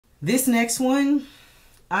This next one,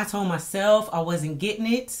 I told myself I wasn't getting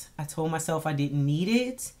it. I told myself I didn't need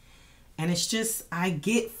it. And it's just, I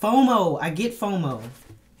get FOMO. I get FOMO.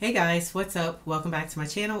 Hey guys, what's up? Welcome back to my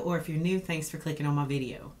channel, or if you're new, thanks for clicking on my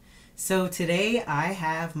video. So today I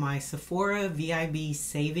have my Sephora VIB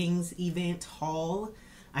savings event haul.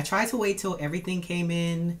 I tried to wait till everything came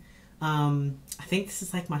in. I think this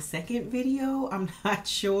is like my second video. I'm not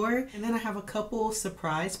sure. And then I have a couple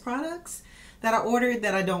surprise products that I ordered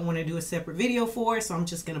that I don't want to do a separate video for, so I'm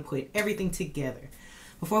just going to put everything together.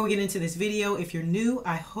 Before we get into this video, if you're new,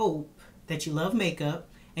 I hope that you love makeup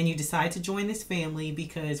and you decide to join this family,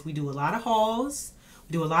 because we do a lot of hauls,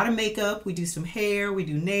 we do a lot of makeup, we do some hair, we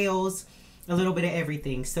do nails, a little bit of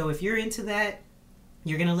everything. So if you're into that,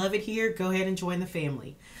 you're going to love it here. Go ahead and join the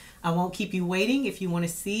family. I won't keep you waiting. If you want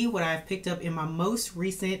to see what I've picked up in my most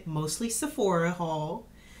recent, mostly Sephora haul,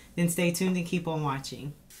 then stay tuned and keep on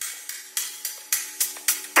watching.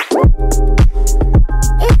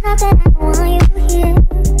 It's not that I want you here.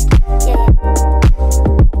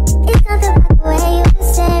 It's not the way you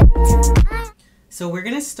said. So we're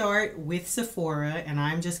going to start with Sephora, and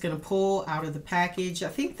I'm just going to pull out of the package. I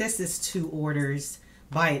think this is 2 orders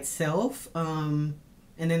by itself. And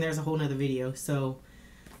then there's a whole nother video. So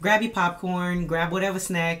grab your popcorn, grab whatever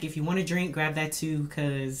snack. If you want to drink, grab that too,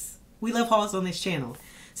 because we love hauls on this channel.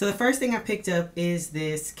 So the first thing I picked up is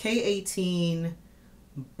this K18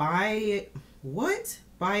 Biomimetic.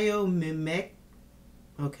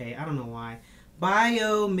 Okay, I don't know why.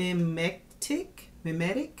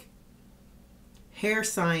 Mimetic Hair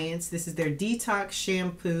Science. This is their detox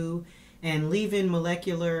shampoo and leave-in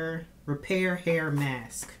molecular repair hair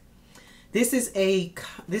mask. This is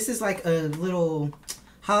like a little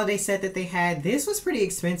holiday set that they had. This was pretty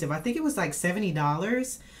expensive. I think it was like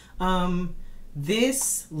 $70.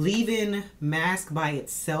 This leave-in mask by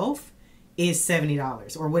itself is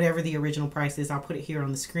 $70, or whatever the original price is. I'll put it here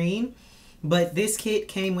on the screen. But this kit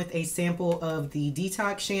came with a sample of the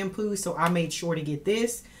detox shampoo, so I made sure to get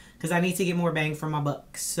this because I need to get more bang for my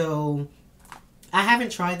buck. So I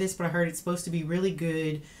haven't tried this, but I heard it's supposed to be really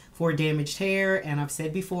good for damaged hair, and I've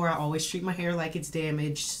said before I always treat my hair like it's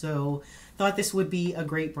damaged, so thought this would be a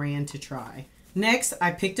great brand to try. Next,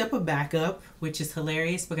 I picked up a backup, which is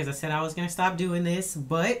hilarious because I said I was going to stop doing this,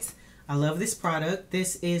 but I love this product.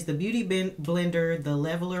 This is the Beauty Blender, the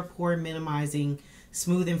Leveler Pore Minimizing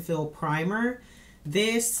Smooth and Fill Primer.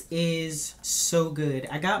 This is so good.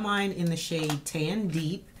 I got mine in the shade Tan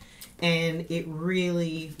Deep, and it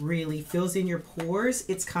really, really fills in your pores.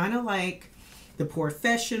 It's kind of like the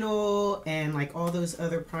Porefessional and like all those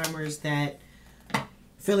other primers that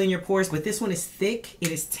fill in your pores, but this one is thick.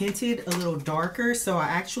 It is tinted a little darker, so I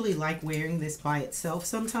actually like wearing this by itself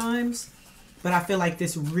sometimes. But I feel like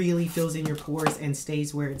this really fills in your pores and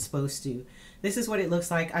stays where it's supposed to. This is what it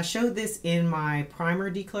looks like. I showed this in my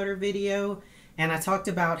primer declutter video, and I talked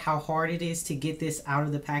about how hard it is to get this out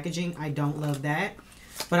of the packaging. I don't love that,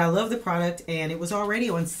 but I love the product, and it was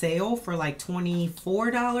already on sale for like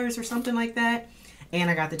 $24 or something like that,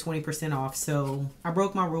 and I got the 20% off. So I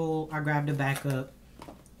broke my rule. I grabbed a backup.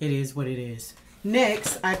 It is what it is.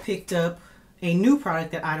 Next, I picked up a new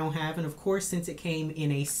product that I don't have, and of course, since it came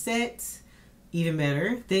in a set, even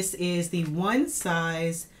better. This is the One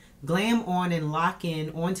Size Glam On and Lock In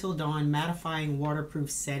On Till Dawn Mattifying Waterproof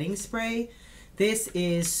Setting Spray. This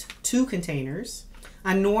is 2 containers.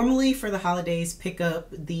 I normally, for the holidays, pick up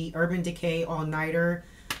the Urban Decay All Nighter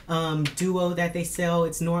duo that they sell.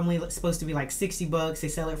 It's normally supposed to be like 60 bucks. They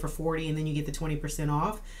sell it for 40, and then you get the 20%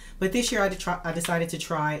 off. But this year I decided to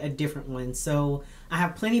try a different one. So I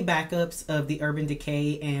have plenty backups of the Urban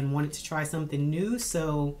Decay and wanted to try something new.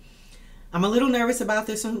 So I'm a little nervous about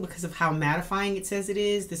this one because of how mattifying it says it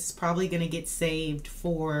is. This is probably going to get saved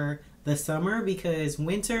for the summer, because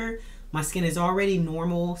winter, my skin is already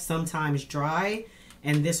normal, sometimes dry,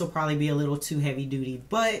 and this will probably be a little too heavy duty,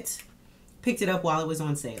 but picked it up while it was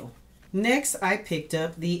on sale. Next, I picked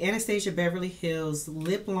up the Anastasia Beverly Hills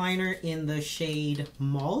Lip Liner in the shade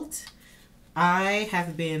Malt. I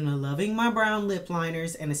have been loving my brown lip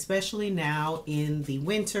liners, and especially now in the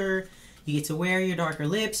winter, you get to wear your darker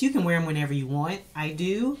lips. You can wear them whenever you want. I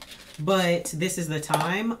do, but this is the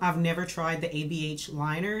time. I've never tried the ABH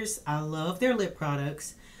liners. I love their lip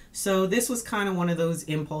products. So this was kind of one of those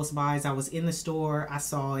impulse buys. I was in the store, I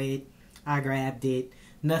saw it, I grabbed it.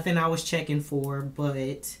 Nothing I was checking for,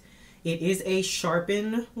 but it is a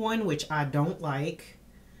sharpen one, which I don't like.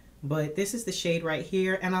 But this is the shade right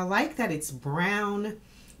here, and I like that it's brown,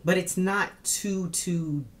 but it's not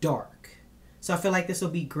too dark. So I feel like this will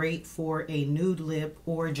be great for a nude lip,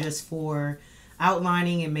 or just for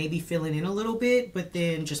outlining and maybe filling in a little bit, but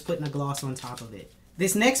then just putting a gloss on top of it.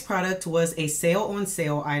 This next product was a sale on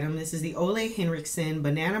sale item. This is the Ole Henriksen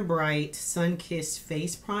Banana Bright Sun Kissed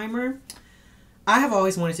Face Primer. I have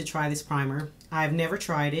always wanted to try this primer. I've never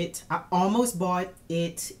tried it. I almost bought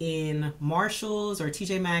it in Marshall's or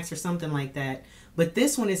TJ Maxx or something like that. But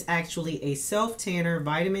this one is actually a self-tanner,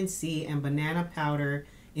 vitamin C, and banana powder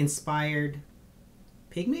inspired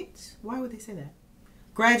pigment? Why would they say that?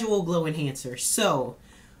 Gradual glow enhancer. So,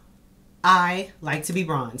 I like to be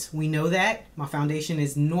bronze. We know that. My foundation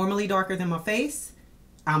is normally darker than my face.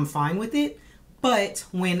 I'm fine with it. But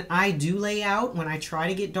when I do lay out, when I try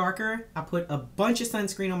to get darker, I put a bunch of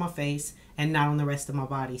sunscreen on my face and not on the rest of my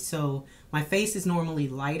body. So my face is normally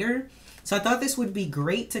lighter. So I thought this would be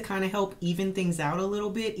great to kind of help even things out a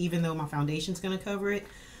little bit, even though my foundation's going to cover it.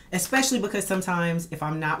 Especially because sometimes if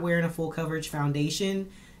I'm not wearing a full coverage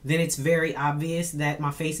foundation, then it's very obvious that my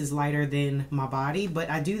face is lighter than my body. But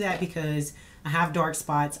I do that because I have dark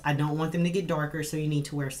spots. I don't want them to get darker, so you need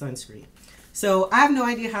to wear sunscreen. So I have no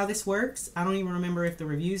idea how this works. I don't even remember if the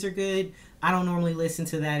reviews are good. I don't normally listen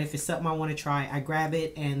to that. If it's something I want to try, I grab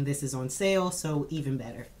it, and this is on sale, so even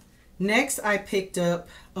better. Next, I picked up,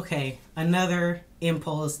 another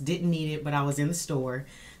impulse. Didn't need it, but I was in the store.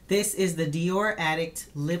 This is the Dior Addict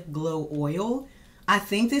Lip Glow Oil. I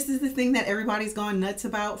think this is the thing that everybody's gone nuts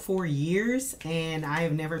about for years, and I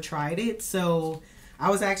have never tried it. So I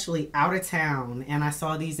was actually out of town and I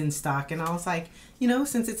saw these in stock, and I was like, you know,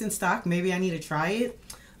 since it's in stock, maybe I need to try it.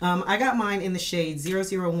 I got mine in the shade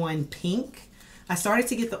 001 Pink. I started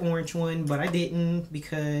to get the orange one, but I didn't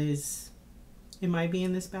because it might be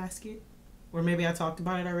in this basket. Or maybe I talked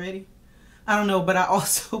about it already. I don't know, but I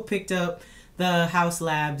also picked up the Haus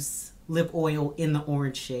Labs lip oil in the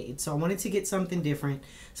orange shade. So I wanted to get something different.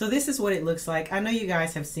 So this is what it looks like. I know you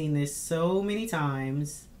guys have seen this so many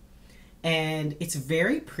times. And it's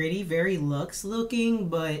very pretty, very luxe looking,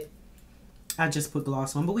 but I just put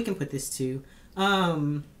gloss on. But we can put this too.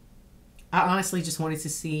 I honestly just wanted to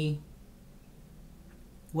see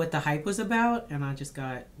what the hype was about, and I just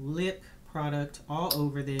got lip product all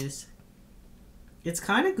over this. It's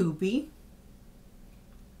kind of goopy,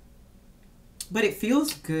 but it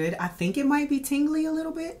feels good. I think it might be tingly a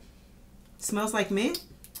little bit. It smells like mint.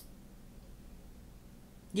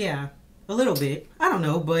 Yeah, a little bit. I don't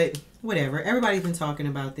know, but whatever. Everybody's been talking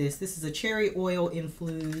about this. This is a cherry oil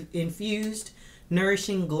infused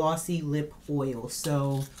nourishing glossy lip oil.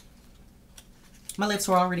 So my lips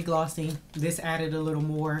were already glossy. This added a little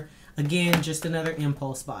more. Again, just another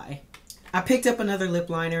impulse buy. I picked up another lip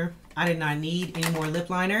liner. I did not need any more lip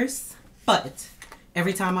liners, but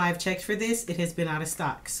every time I've checked for this, it has been out of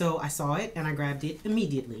stock. So I saw it and I grabbed it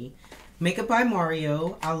immediately. Makeup by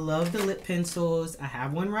Mario. I love the lip pencils. I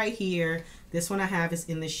have one right here. This one I have is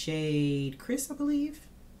in the shade Chris, I believe.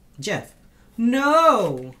 Jeff.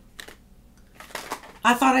 No!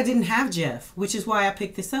 I thought I didn't have Jeff, which is why I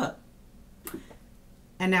picked this up.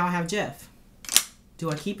 And now I have Jeff. Do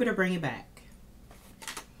I keep it or bring it back?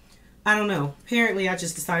 I don't know. Apparently I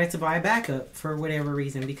just decided to buy a backup for whatever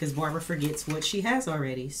reason because Barbara forgets what she has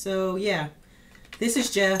already. So yeah, this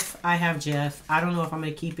is Jeff. I have Jeff. I don't know if I'm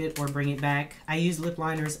going to keep it or bring it back. I use lip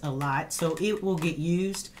liners a lot, so it will get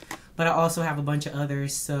used. But I also have a bunch of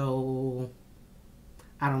others, so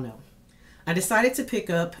I don't know. I decided to pick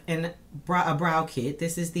up a brow kit.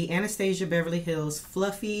 This is the Anastasia Beverly Hills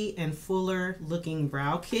Fluffy and Fuller Looking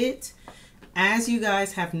Brow Kit. As you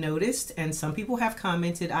guys have noticed, and some people have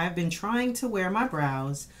commented, I've been trying to wear my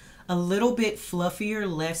brows a little bit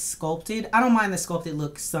fluffier, less sculpted. I don't mind the sculpted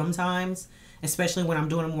look sometimes, especially when I'm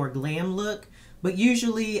doing a more glam look. But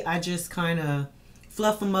usually I just kind of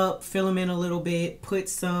fluff them up, fill them in a little bit, put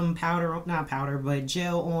some powder, not powder, but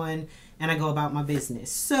gel on, and I go about my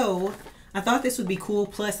business. So I thought this would be cool.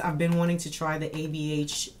 Plus, I've been wanting to try the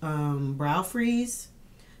ABH brow freeze.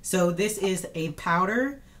 So this is a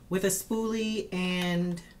powder with a spoolie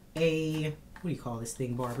and a, what do you call this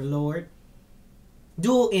thing, Barbara Lord?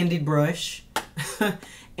 Dual-ended brush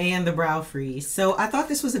and the brow freeze. So I thought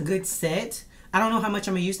this was a good set. I don't know how much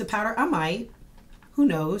I'm going to use the powder. I might. Who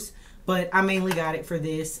knows? But I mainly got it for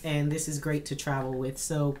this, and this is great to travel with.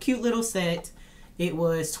 So cute little set. It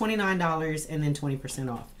was $29 and then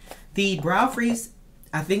 20% off. The brow freeze,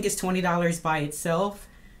 I think is $20 by itself.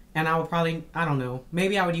 And I will probably, I don't know,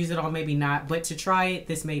 maybe I would use it all, maybe not. But to try it,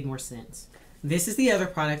 this made more sense. This is the other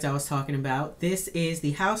product I was talking about. This is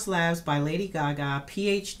the Haus Labs by Lady Gaga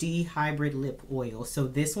PhD Hybrid Lip Oil. So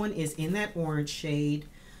this one is in that orange shade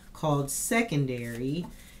called Secondary.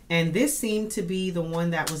 And this seemed to be the one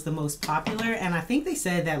that was the most popular. And I think they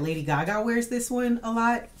said that Lady Gaga wears this one a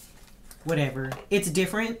lot. Whatever. It's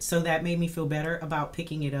different, so that made me feel better about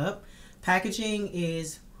picking it up. Packaging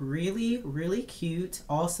is really, really cute.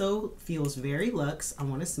 Also feels very luxe. I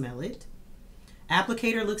want to smell it.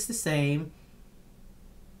 Applicator looks the same.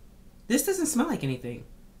 This doesn't smell like anything.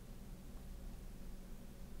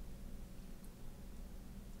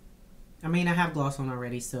 I mean, I have gloss on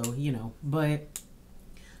already, so, you know. But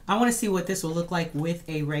I want to see what this will look like with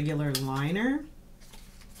a regular liner.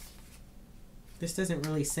 This doesn't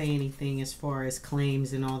really say anything as far as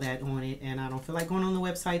claims and all that on it, and I don't feel like going on the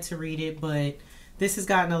website to read it, but this has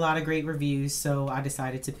gotten a lot of great reviews, so I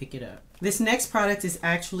decided to pick it up. This next product is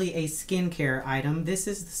actually a skincare item. This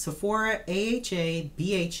is the Sephora AHA,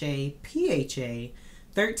 BHA, PHA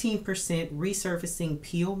 13% Resurfacing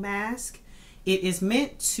Peel Mask. It is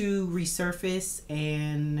meant to resurface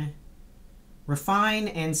and refine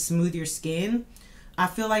and smooth your skin. I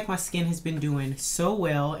feel like my skin has been doing so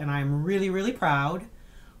well, and I'm really, really proud.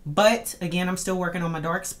 But again, I'm still working on my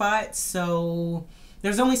dark spots, so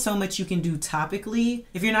there's only so much you can do topically.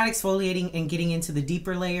 If you're not exfoliating and getting into the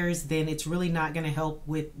deeper layers, then it's really not going to help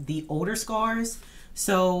with the older scars.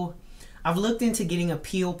 So I've looked into getting a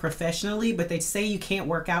peel professionally, but they say you can't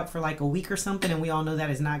work out for like a week or something, and we all know that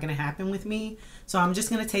is not going to happen with me. So I'm just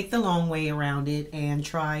going to take the long way around it and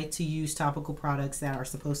try to use topical products that are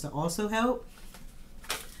supposed to also help.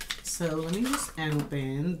 So let me just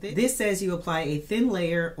open. This says you apply a thin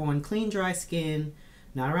layer on clean, dry skin,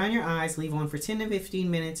 not around your eyes, leave on for 10 to 15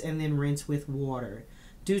 minutes, and then rinse with water.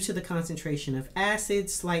 Due to the concentration of acid,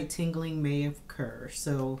 slight tingling may occur.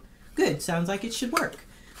 So good, sounds like it should work.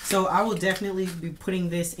 So I will definitely be putting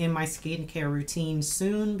this in my skincare routine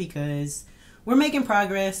soon because we're making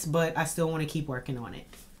progress, but I still want to keep working on it.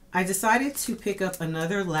 I decided to pick up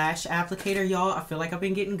another lash applicator, y'all. I feel like I've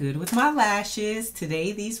been getting good with my lashes.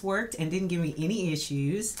 Today these worked and didn't give me any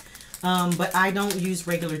issues. But I don't use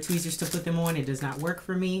regular tweezers to put them on. It does not work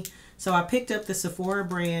for me. So I picked up the Sephora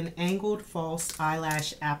brand Angled False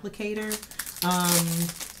Eyelash Applicator.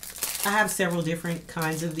 I have several different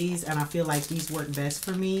kinds of these, and I feel like these work best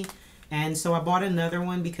for me. And so I bought another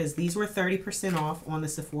one because these were 30% off on the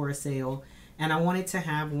Sephora sale. And I wanted to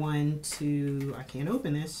have one to, I can't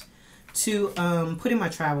open this, to put in my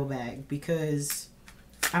travel bag because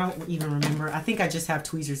I don't even remember. I think I just have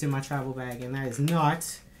tweezers in my travel bag, and that is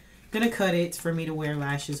not going to cut it for me to wear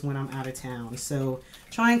lashes when I'm out of town. So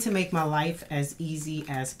trying to make my life as easy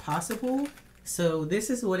as possible. So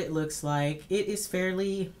this is what it looks like. It is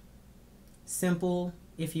fairly simple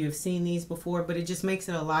if you have seen these before, but it just makes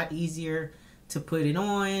it a lot easier to put it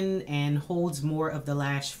on and holds more of the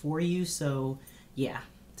lash for you. So yeah,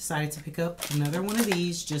 decided to pick up another one of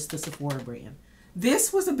these, just the Sephora brand.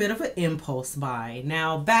 This was a bit of an impulse buy.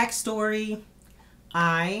 Now, backstory,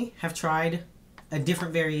 I have tried a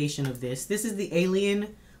different variation of this. This is the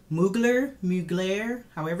Alien Mugler,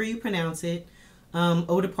 however you pronounce it,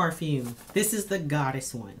 Eau de Parfum. This is the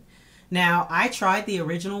Goddess one. Now, I tried the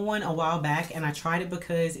original one a while back, and I tried it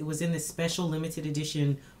because it was in this special limited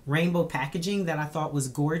edition rainbow packaging that I thought was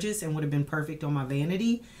gorgeous and would have been perfect on my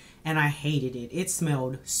vanity, and I hated it. It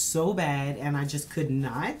smelled so bad, and I just could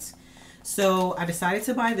not. So I decided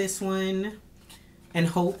to buy this one and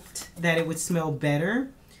hoped that it would smell better.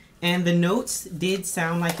 And the notes did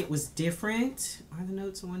sound like it was different. Are the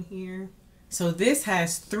notes on here? So this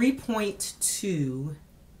has 3.2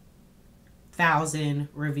 thousand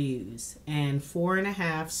reviews and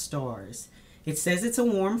 4.5 stars. It says it's a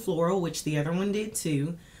warm floral, which the other one did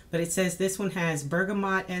too, but it says this one has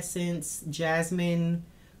bergamot essence, jasmine,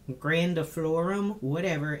 grandiflorum,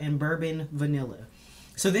 whatever, and bourbon vanilla.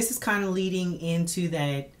 So this is kind of leading into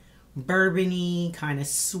that bourbony, kind of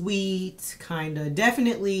sweet, kind of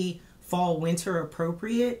definitely fall winter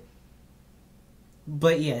appropriate.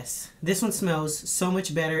 But yes, this one smells so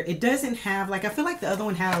much better. It doesn't have, like, I feel like the other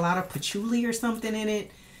one had a lot of patchouli or something in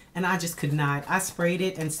it, and I just could not. I sprayed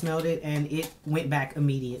it and smelled it, and it went back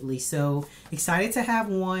immediately. So excited to have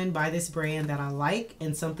one by this brand that I like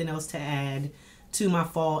and something else to add to my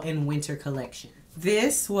fall and winter collection.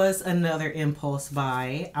 This was another impulse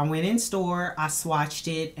buy. I went in store, I swatched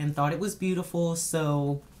it, and thought it was beautiful.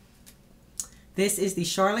 So this is the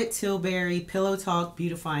Charlotte Tilbury Pillow Talk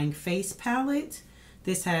Beautifying Face Palette.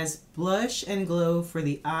 This has blush and glow for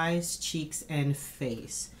the eyes, cheeks, and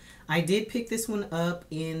face. I did pick this one up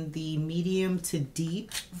in the medium to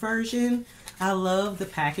deep version. I love the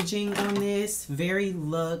packaging on this. Very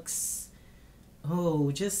luxe.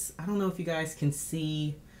 Oh, just, I don't know if you guys can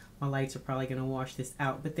see. My lights are probably going to wash this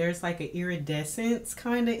out. But there's like an iridescence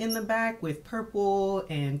kind of in the back with purple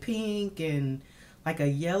and pink and like a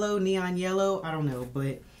yellow, neon yellow. I don't know,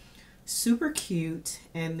 but super cute.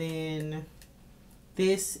 And then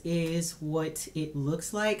this is what it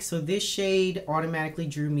looks like. So this shade automatically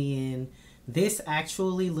drew me in. This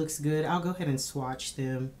actually looks good. I'll go ahead and swatch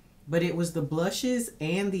them. But it was the blushes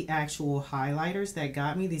and the actual highlighters that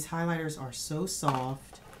got me. These highlighters are so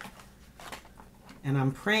soft. And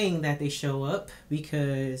I'm praying that they show up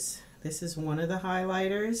because this is one of the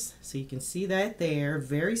highlighters. So you can see that there,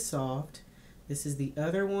 very soft. This is the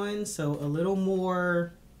other one, so a little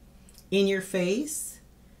more in your face.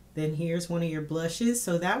 Then here's one of your blushes.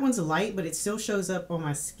 So that one's light, but it still shows up on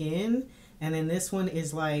my skin. And then this one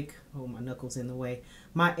is like, oh, my knuckle's in the way.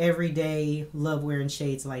 My everyday love wearing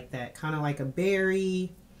shades like that. Kind of like a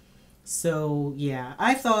berry. So yeah,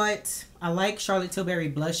 I thought I like Charlotte Tilbury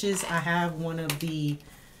blushes. I have one of the,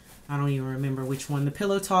 I don't even remember which one, the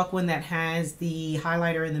Pillow Talk one that has the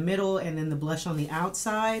highlighter in the middle and then the blush on the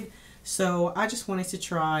outside. So I just wanted to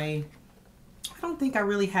try. I don't think I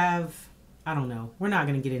really have, I don't know. We're not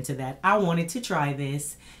going to get into that. I wanted to try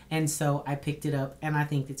this, and so I picked it up, and I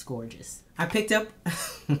think it's gorgeous. I picked up...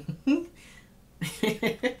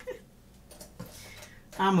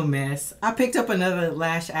 I'm a mess. I picked up another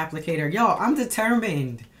lash applicator. Y'all, I'm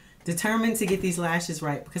determined to get these lashes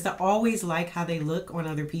right because I always like how they look on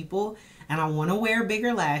other people, and I want to wear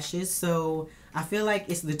bigger lashes, so I feel like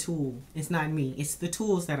it's the tool. It's not me. It's the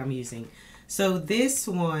tools that I'm using. So this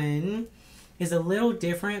one is a little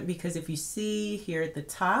different because if you see here at the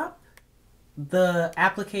top, the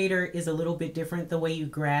applicator is a little bit different the way you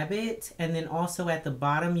grab it. And then also at the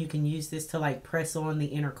bottom, you can use this to like press on the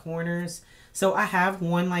inner corners. So I have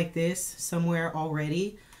one like this somewhere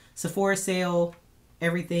already. Sephora Sale,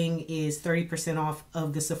 everything is 30% off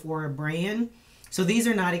of the Sephora brand. So these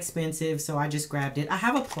are not expensive, so I just grabbed it. I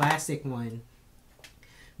have a plastic one,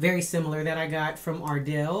 very similar, that I got from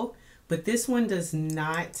Ardell. But this one does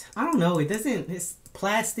not, I don't know, it doesn't, it's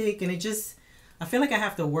plastic and it just, I feel like I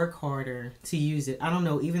have to work harder to use it. I don't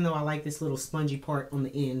know, even though I like this little spongy part on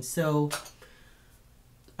the end. So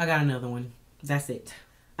I got another one. That's it.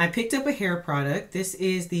 I picked up a hair product. This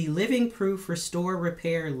is the Living Proof Restore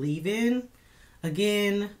Repair Leave-In.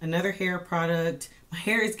 Again, another hair product. My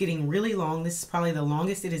hair is getting really long. This is probably the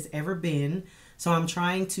longest it has ever been. So I'm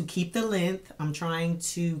trying to keep the length. I'm trying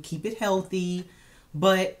to keep it healthy,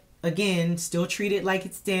 but again, still treat it like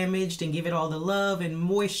it's damaged and give it all the love and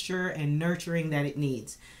moisture and nurturing that it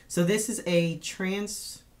needs. So this is a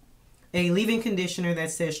leave-in conditioner that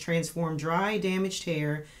says transform dry, damaged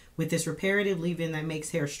hair with this reparative leave-in that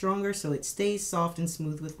makes hair stronger so it stays soft and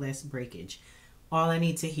smooth with less breakage. All I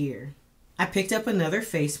need to hear. I picked up another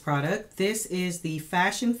face product. This is the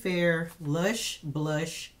Fashion Fair Lush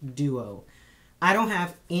Blush Duo. I don't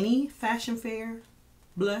have any Fashion Fair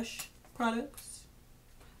blush products.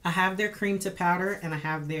 I have their cream to powder and I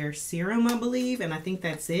have their serum, I believe, and I think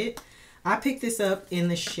that's it. I picked this up in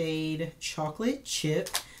the shade Chocolate Chip.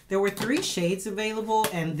 There were 3 shades available,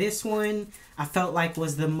 and this one I felt like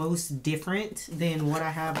was the most different than what I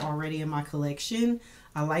have already in my collection.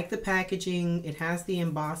 I like the packaging. It has the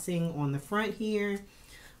embossing on the front here,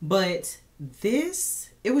 but this,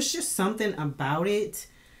 it was just something about it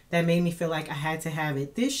that made me feel like I had to have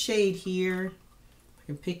it. This shade here, I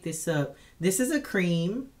can pick this up. This is a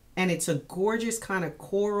cream, and it's a gorgeous kind of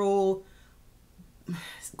coral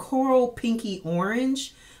pinky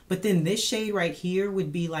orange. But then this shade right here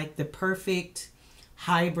would be like the perfect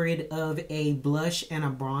hybrid of a blush and a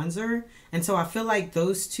bronzer. And so I feel like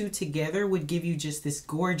those two together would give you just this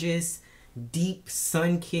gorgeous, deep,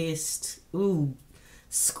 sun-kissed, ooh,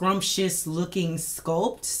 scrumptious looking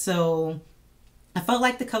sculpt. So I felt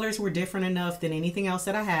like the colors were different enough than anything else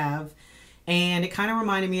that I have. And it kind of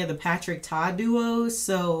reminded me of the Patrick Ta duo.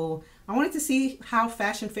 So I wanted to see how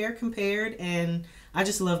Fashion Fair compared, and I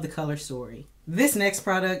just love the color story. This next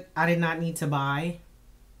product I did not need to buy.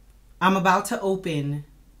 I'm about to open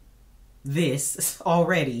this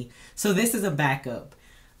already. So this is a backup.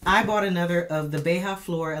 I bought another of the Beija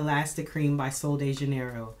Flor Elastic Cream by Sol de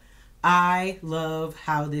Janeiro. I love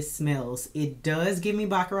how this smells. It does give me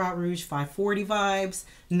Baccarat Rouge 540 vibes.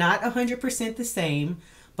 Not 100% the same,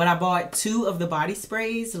 but I bought 2 of the body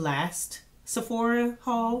sprays last Sephora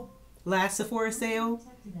haul, last Sephora sale.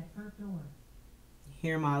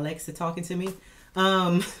 Hear my Alexa talking to me.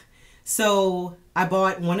 So I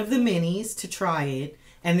bought one of the minis to try it,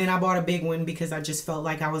 and then I bought a big one because I just felt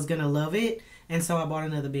like I was gonna love it, and so I bought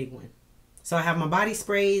another big one. So I have my body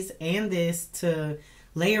sprays and this to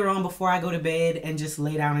layer on before I go to bed and just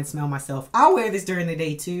lay down and smell myself. I'll wear this during the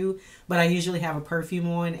day too, but I usually have a perfume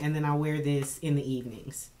on, and then I wear this in the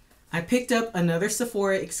evenings. I picked up another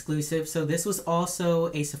Sephora exclusive, so this was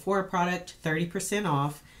also a Sephora product, 30%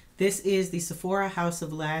 off. This is the Sephora House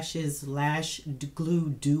of Lashes Lash Glue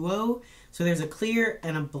Duo. So there's a clear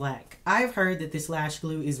and a black. I've heard that this lash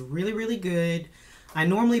glue is really, really good. I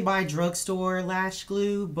normally buy drugstore lash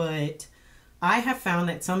glue, but I have found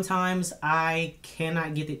that sometimes I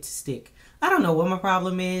cannot get it to stick. I don't know what my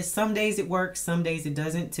problem is. Some days it works, some days it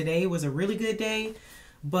doesn't. Today was a really good day,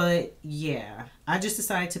 but yeah, I just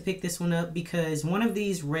decided to pick this one up because one of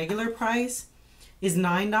these regular price is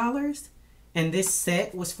 $9 and this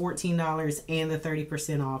set was $14 and the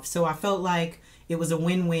 30% off. So I felt like it was a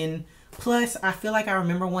win-win. Plus, I feel like I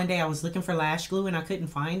remember one day I was looking for lash glue and I couldn't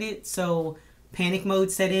find it. So panic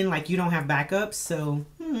mode set in, like you don't have backups. So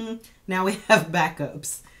now we have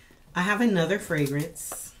backups. I have another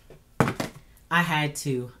fragrance. I had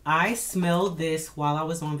to. I smelled this while I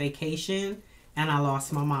was on vacation and I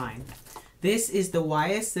lost my mind. This is the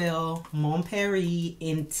YSL Mon Paris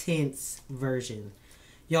Intense version.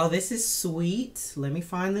 Y'all, this is sweet. Let me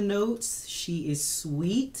find the notes. She is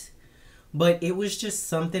sweet. But it was just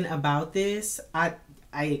something about this. I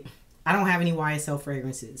don't have any YSL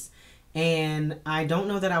fragrances. And I don't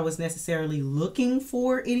know that I was necessarily looking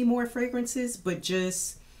for any more fragrances, but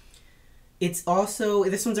just, it's also,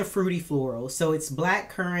 this one's a fruity floral. So it's black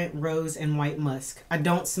currant, rose, and white musk. I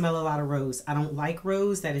don't smell a lot of rose. I don't like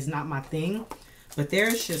rose. That is not my thing. But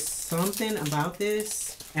there's just something about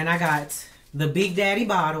this. And I got the Big Daddy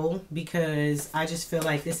bottle because I just feel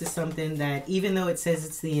like this is something that, even though it says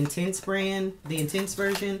it's the Intense brand, the Intense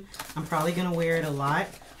version, I'm probably going to wear it a lot.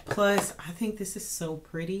 Plus, I think this is so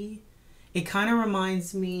pretty. It kind of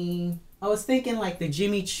reminds me, I was thinking like the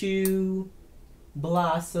Jimmy Choo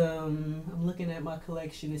Blossom. I'm looking at my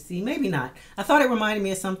collection to see. Maybe not. I thought it reminded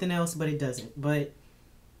me of something else, but it doesn't. But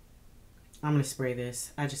I'm going to spray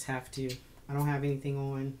this. I just have to. I don't have anything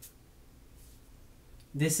on.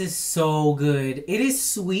 This is so good. It is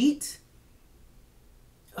sweet.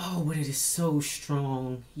 Oh, but it is so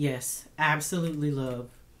strong. Yes, absolutely love.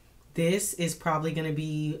 This is probably going to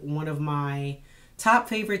be one of my top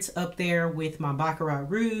favorites up there with my Baccarat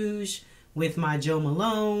Rouge, with my Jo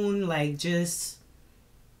Malone. Like, just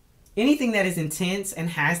anything that is intense and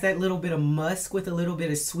has that little bit of musk with a little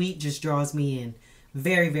bit of sweet just draws me in.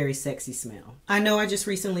 Very, very sexy smell. I know I just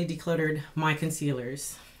recently decluttered my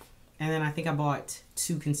concealers. And then I think I bought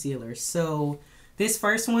 2 concealers. So this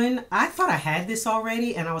first one, I thought I had this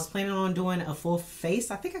already and I was planning on doing a full face.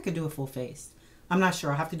 I think I could do a full face. I'm not sure.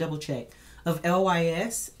 I'll have to double check. Of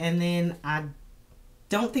LYS. And then I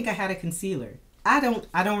don't think I had a concealer. I don't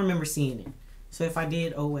remember seeing it. So if I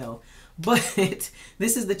did, oh well. But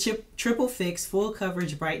this is the Triple Fix Full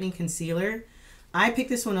Coverage Brightening Concealer. I picked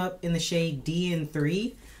this one up in the shade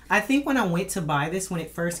DN3. I think when I went to buy this, when it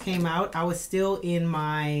first came out, I was still in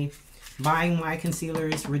my buying my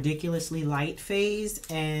concealers ridiculously light phase,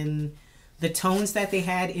 and the tones that they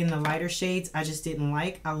had in the lighter shades I just didn't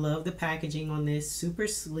like. I love the packaging on this. Super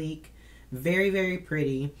sleek, very, very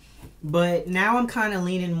pretty. But now I'm kind of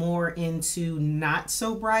leaning more into not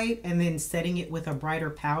so bright and then setting it with a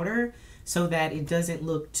brighter powder so that it doesn't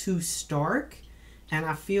look too stark. And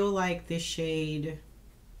I feel like this shade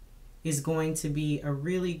is going to be a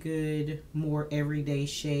really good, more everyday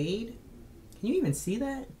shade. Can you even see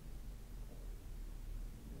that?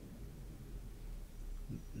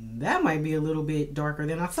 That might be a little bit darker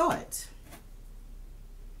than I thought.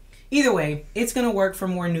 Either way, it's going to work for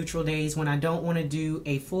more neutral days when I don't want to do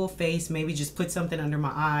a full face, maybe just put something under my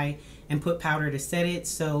eye and put powder to set it.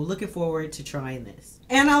 So looking forward to trying this.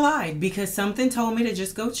 And I lied because something told me to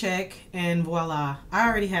just go check, and voila, I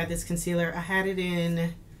already had this concealer. I had it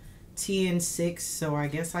in TN6, so I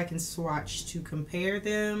guess I can swatch to compare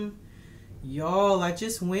them. Y'all, I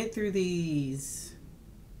just went through these.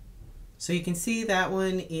 So you can see that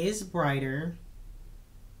one is brighter.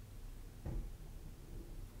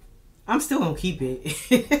 I'm still gonna keep it.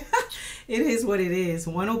 It is what it is.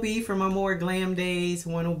 One will be for my more glam days.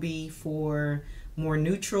 One will be for more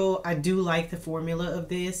neutral. I do like the formula of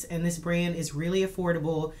this, and this brand is really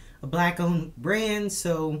affordable. A black-owned brand,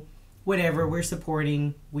 so whatever, we're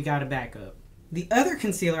supporting, we got to back up. The other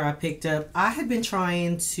concealer I picked up, I had been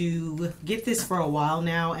trying to get this for a while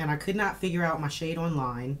now, and I could not figure out my shade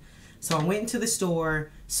online. So I went into the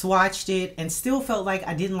store, swatched it, and still felt like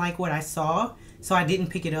I didn't like what I saw, so I didn't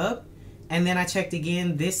pick it up. And then I checked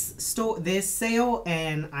again this sale,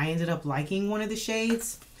 and I ended up liking one of the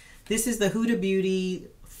shades. This is the Huda Beauty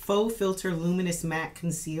Faux Filter Luminous Matte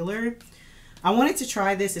Concealer. I wanted to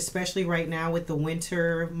try this, especially right now with the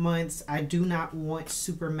winter months. I do not want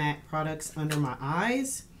super matte products under my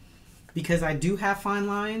eyes because I do have fine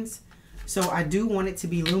lines. So I do want it to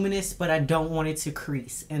be luminous, but I don't want it to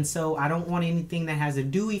crease. And so I don't want anything that has a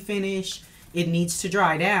dewy finish. It needs to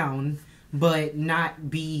dry down, but not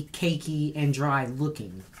be cakey and dry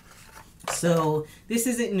looking. So this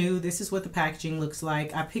isn't new. This is what the packaging looks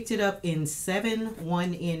like. I picked it up in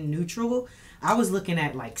 7-1 in neutral. I was looking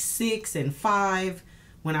at like 6 and 5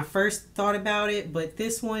 when I first thought about it, but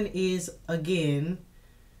this one is, again,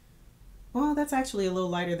 well, that's actually a little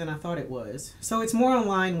lighter than I thought it was. So it's more in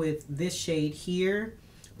line with this shade here,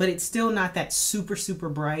 but it's still not that super, super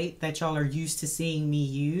bright that y'all are used to seeing me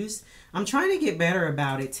use. I'm trying to get better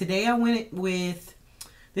about it. Today I went with,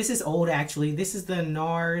 this is old actually. This is the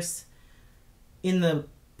NARS in the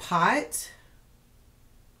pot.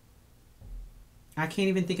 I can't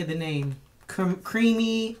even think of the name.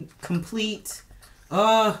 Creamy, complete.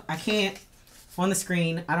 Oh, I can't. On the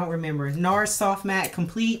screen, I don't remember. NARS Soft Matte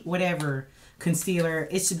Complete, whatever, concealer.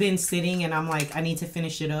 It's been sitting and I'm like, I need to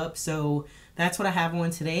finish it up. So that's what I have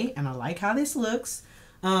on today. And I like how this looks.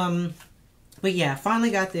 But yeah,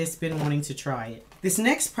 finally got this. Been wanting to try it. This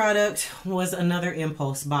next product was another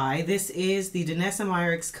impulse buy. This is the Danessa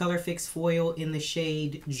Myricks Color Fix Foil in the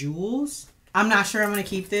shade Jewels. I'm not sure I'm going to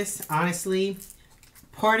keep this, honestly.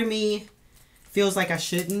 Part of me feels like I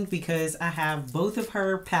shouldn't because I have both of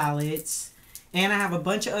her palettes and I have a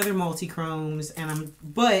bunch of other multi-chromes,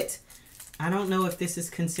 but I don't know if this is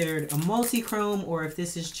considered a multi-chrome or if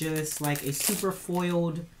this is just like a super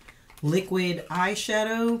foiled liquid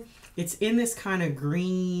eyeshadow. It's in this kind of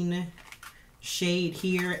green shade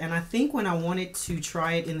here, and I think when I wanted to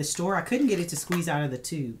try it in the store, I couldn't get it to squeeze out of the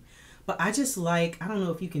tube. But I just like, I don't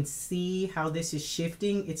know if you can see how this is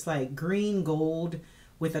shifting. It's like green gold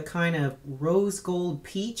with a kind of rose gold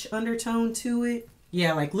peach undertone to it.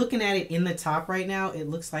 Yeah, like looking at it in the top right now, it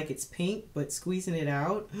looks like it's pink, but squeezing it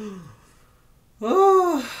out,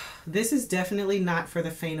 oh, this is definitely not for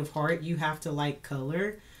the faint of heart. You have to like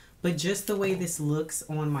color, but just the way this looks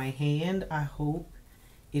on my hand, I hope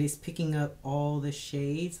it is picking up all the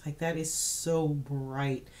shades. Like, that is so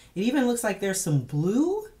bright. It even looks like there's some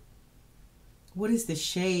blue. What is the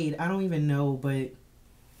shade? I don't even know, but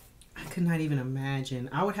I could not even imagine.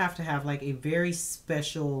 I would have to have like a very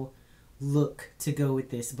special look to go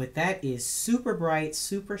with this. But that is super bright,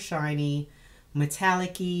 super shiny,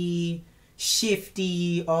 metallic-y,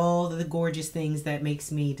 shifty, all the gorgeous things that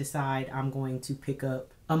makes me decide I'm going to pick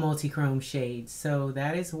up a multi-chrome shade. So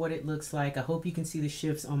that is what it looks like. I hope you can see the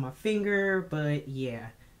shifts on my finger, but yeah,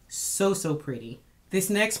 so pretty. This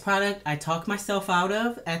next product I talked myself out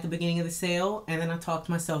of at the beginning of the sale, and then I talked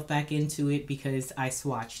myself back into it because I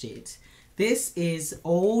swatched it. This is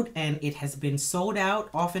old and it has been sold out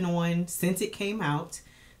off and on since it came out.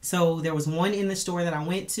 So there was one in the store that I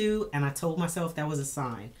went to and I told myself that was a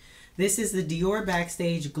sign. This is the Dior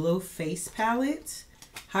Backstage Glow Face Palette.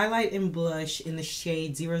 Highlight and blush in the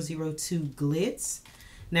shade 002 Glitz.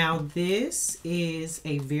 Now this is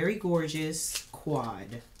a very gorgeous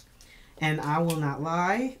quad. And I will not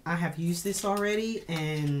lie, I have used this already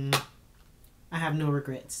and I have no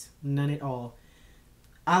regrets. None at all.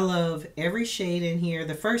 I love every shade in here.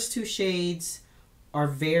 The first two shades are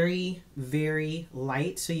very, very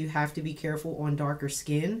light, so you have to be careful on darker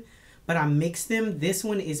skin. But I mixed them. This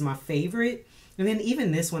one is my favorite. And then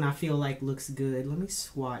even this one I feel like looks good. Let me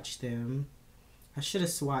swatch them. I should have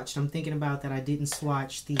swatched. I'm thinking about that I didn't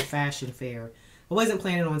swatch the fashion fair. I wasn't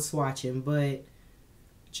planning on swatching, but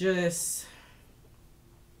just...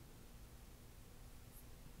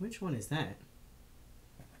 which one is that?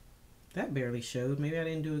 That barely showed. Maybe I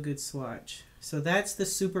didn't do a good swatch. So that's the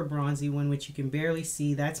super bronzy one, which you can barely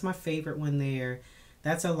see. That's my favorite one there.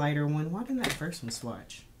 That's a lighter one. Why didn't that first one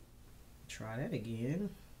swatch? Try that again.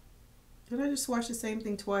 Did I just swatch the same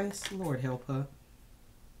thing twice? Lord help her.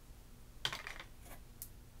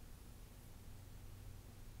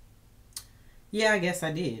 Yeah, I guess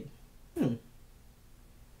I did. Let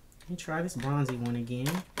me try this bronzy one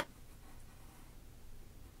again.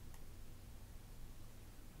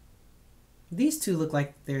 These two look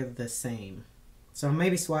like they're the same. So I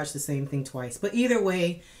maybe swatched the same thing twice. But either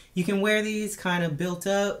way, you can wear these kind of built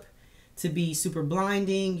up to be super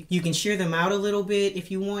blinding. You can sheer them out a little bit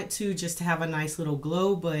if you want to, just to have a nice little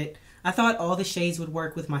glow. But I thought all the shades would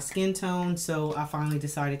work with my skin tone, so I finally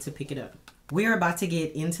decided to pick it up. We're about to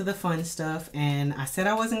get into the fun stuff, and I said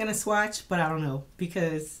I wasn't going to swatch, but I don't know,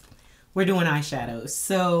 because we're doing eyeshadows.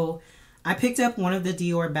 So I picked up one of the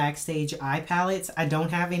Dior Backstage eye palettes. I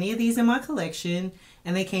don't have any of these in my collection,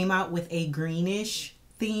 and they came out with a greenish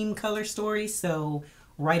theme color story, so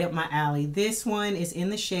right up my alley. This one is in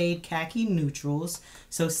the shade Khaki Neutrals,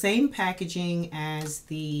 so same packaging as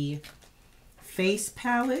the face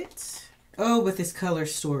palette. Oh, but this color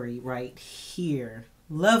story right here.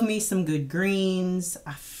 Love me some good greens.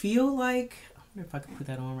 I feel like, I wonder if I could put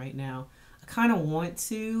that on right now. I kind of want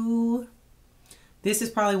to This is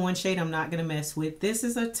probably one shade I'm not going to mess with. This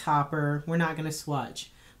is a topper. We're not going to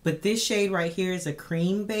swatch. But this shade right here is a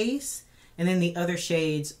cream base. And then the other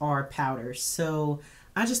shades are powders. So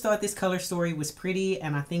I just thought this color story was pretty.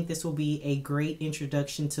 And I think this will be a great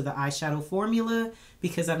introduction to the eyeshadow formula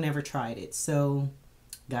because I've never tried it. So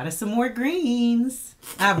got us some more greens.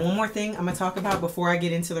 I have one more thing I'm going to talk about before I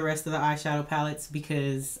get into the rest of the eyeshadow palettes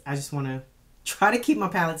because I just want to try to keep my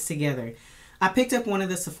palettes together. I picked up one of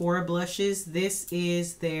the Sephora blushes. This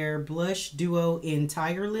is their blush duo in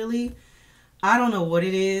Tiger Lily. I don't know what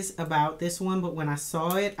it is about this one, but when I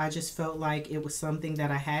saw it, I just felt like it was something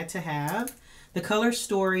that I had to have. The color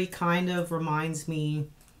story kind of reminds me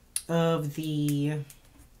of the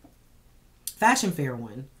Fashion Fair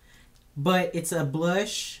one, but it's a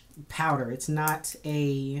blush powder. It's not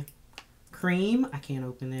a cream. I can't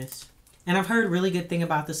open this. And I've heard really good thing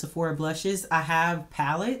about the Sephora blushes. I have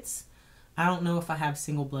palettes. I don't know if I have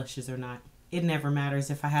single blushes or not. It never matters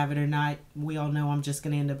if I have it or not. We all know I'm just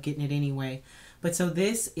going to end up getting it anyway. But so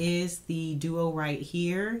this is the duo right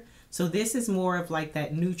here. So this is more of like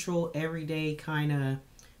that neutral, everyday kind of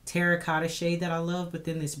terracotta shade that I love. But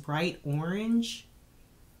then this bright orange.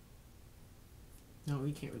 No,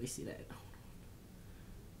 you can't really see that.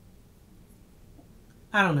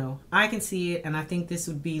 I don't know. I can see it, and I think this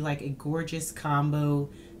would be like a gorgeous combo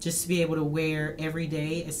just to be able to wear every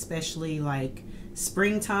day, especially like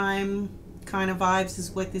springtime kind of vibes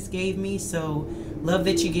is what this gave me. So love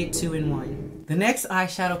that you get 2 in 1. The next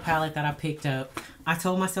eyeshadow palette that I picked up, I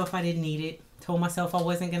told myself I didn't need it. Told myself I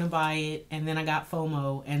wasn't going to buy it, and then I got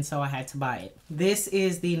FOMO, and so I had to buy it. This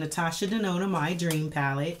is the Natasha Denona My Dream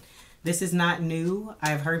palette. This is not new.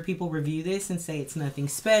 I've heard people review this and say it's nothing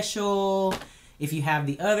special. If you have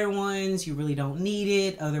the other ones, you really don't need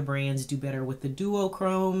it. Other brands do better with the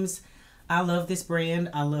duochromes. I love this brand.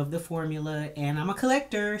 I love the formula, and I'm a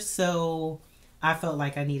collector, so I felt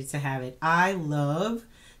like I needed to have it. I love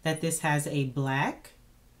that this has a black.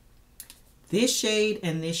 This shade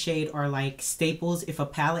and this shade are like staples. If a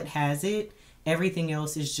palette has it, everything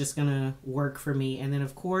else is just gonna work for me. And then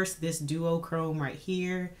of course, this duochrome right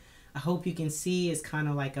here, I hope you can see, is kind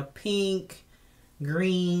of like a pink,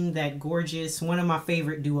 green, that gorgeous, one of my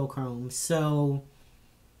favorite duochromes. So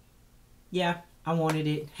yeah, I wanted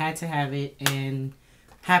it, had to have it, and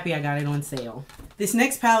happy I got it on sale. This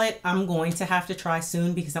next palette I'm going to have to try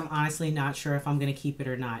soon because I'm honestly not sure if I'm going to keep it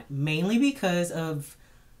or not. Mainly because of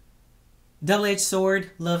double-edged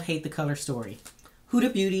sword, love, hate the color story.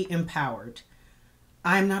 Huda Beauty Empowered.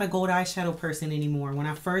 I'm not a gold eyeshadow person anymore. When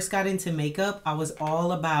I first got into makeup, I was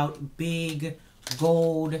all about big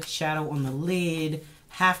gold shadow on the lid,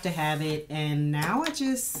 have to have it, and now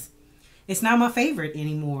it's not my favorite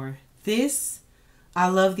anymore. This, I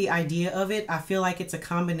love the idea of it. I feel like it's a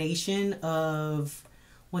combination of,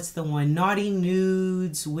 what's the one, Naughty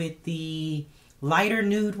Nudes with the lighter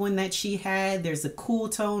nude one that she had. There's a cool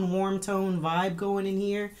tone, warm tone vibe going in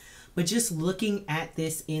here. But just looking at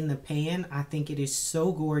this in the pan, I think it is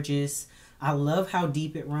so gorgeous. I love how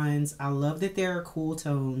deep it runs. I love that there are cool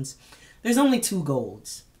tones. There's only 2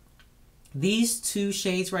 golds. These 2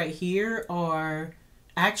 shades right here are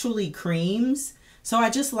actually creams. So I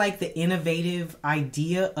just like the innovative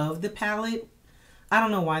idea of the palette. I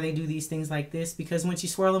don't know why they do these things like this, because once you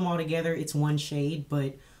swirl them all together, it's one shade,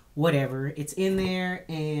 but whatever. It's in there,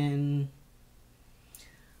 and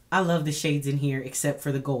I love the shades in here except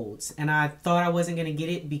for the golds. And I thought I wasn't going to get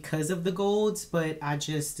it because of the golds, but I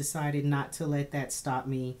just decided not to let that stop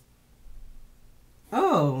me.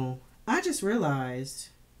 Oh, I just realized.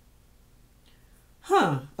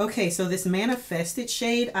 Okay, so this Manifested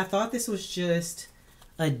shade, I thought this was just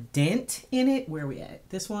a dent in it. Where are we at?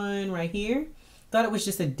 This one right here. Thought it was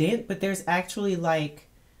just a dent, but there's actually like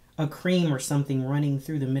a cream or something running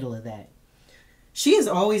through the middle of that. She is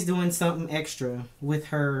always doing something extra with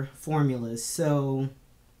her formulas. So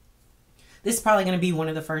this is probably going to be one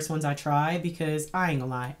of the first ones I try, because I ain't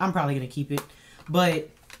gonna lie, I'm probably going to keep it. But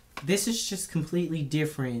this is just completely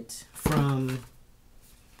different from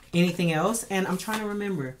anything else. And I'm trying to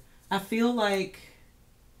remember. I feel like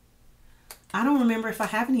I don't remember if I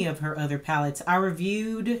have any of her other palettes. I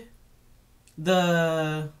reviewed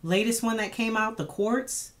the latest one that came out, the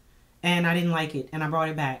Quartz, and I didn't like it, and I brought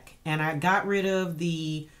it back. And I got rid of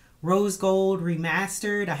the Rose Gold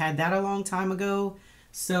Remastered. I had that a long time ago.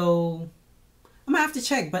 So I'm gonna have to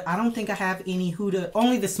check, but I don't think I have any Huda,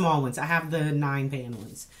 only the small ones. I have the 9-pan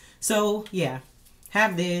ones. So yeah,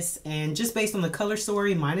 have this, and just based on the color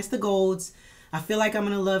story minus the golds, I feel like I'm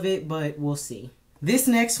gonna love it, but we'll see. This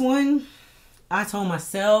next one, I told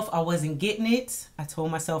myself I wasn't getting it. I told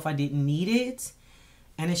myself I didn't need it.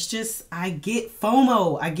 And it's just, I get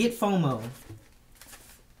FOMO. I get FOMO.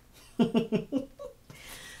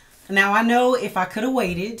 Now, I know if I could have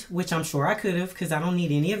waited, which I'm sure I could have because I don't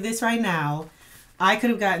need any of this right now, I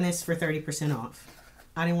could have gotten this for 30% off.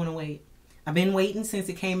 I didn't want to wait. I've been waiting since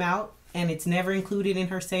it came out, and it's never included in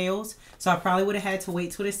her sales. So I probably would have had to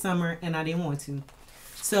wait till this summer, and I didn't want to.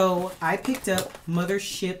 So I picked up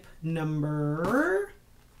Mothership number...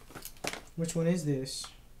 Which one is this?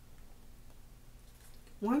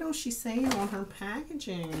 Why don't she say it on her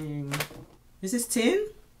packaging? Is this 10?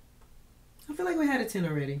 I feel like we had a 10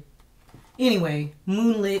 already. Anyway,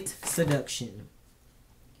 Moonlit Seduction.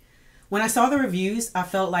 When I saw the reviews, I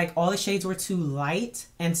felt like all the shades were too light.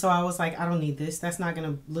 And so I was like, I don't need this. That's not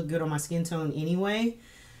going to look good on my skin tone anyway.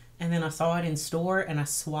 And then I saw it in store and I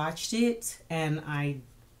swatched it and I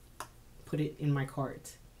put it in my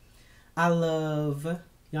cart. I love,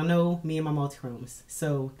 y'all know me and my multi-chromes.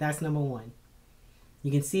 So that's number one.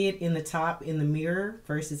 You can see it in the top in the mirror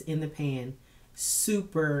versus in the pan.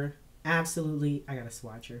 Super, absolutely, I got a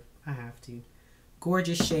swatcher. I have to.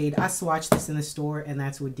 Gorgeous shade. I swatched this in the store and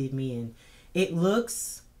that's what did me in. It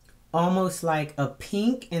looks almost like a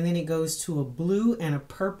pink and then it goes to a blue and a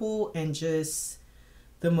purple and just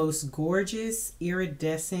the most gorgeous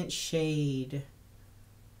iridescent shade.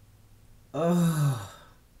 Oh.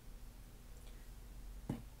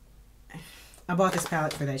 I bought this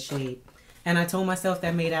palette for that shade. And I told myself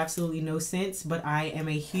that made absolutely no sense, but I am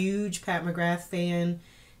a huge Pat McGrath fan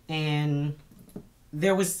and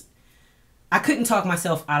I couldn't talk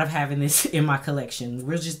myself out of having this in my collection.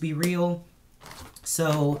 We'll just be real.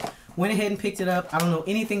 So went ahead and picked it up. I don't know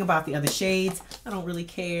anything about the other shades. I don't really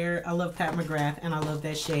care. I love Pat McGrath and I love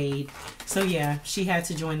that shade. So yeah, she had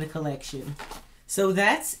to join the collection. So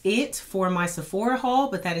that's it for my Sephora haul,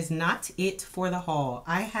 but that is not it for the haul.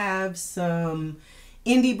 I have some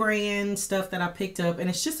indie brand stuff that I picked up and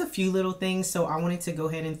it's just a few little things. So I wanted to go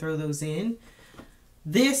ahead and throw those in.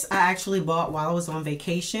 This I actually bought while I was on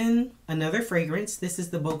vacation. Another fragrance. This is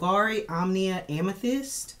the Bulgari Omnia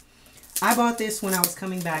Amethyst. I bought this when I was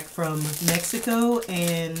coming back from Mexico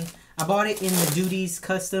and I bought it in the duties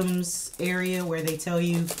customs area where they tell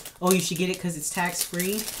you, oh, you should get it because it's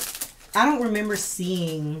tax-free. I don't remember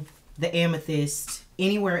seeing the amethyst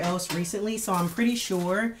anywhere else recently, so I'm pretty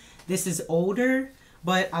sure this is older,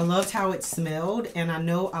 but I loved how it smelled and I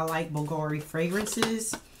know I like Bulgari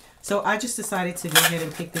fragrances. So I just decided to go ahead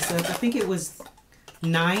and pick this up. I think it was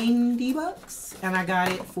 90 bucks and I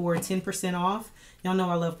got it for 10% off. Y'all know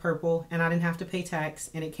I love purple and I didn't have to pay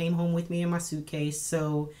tax and it came home with me in my suitcase.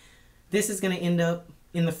 So this is going to end up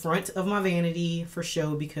in the front of my vanity for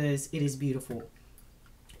show because it is beautiful.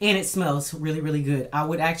 And it smells really, really good. I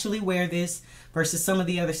would actually wear this versus some of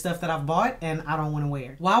the other stuff that I've bought and I don't want to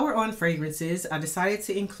wear. While we're on fragrances, I decided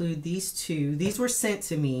to include these two. These were sent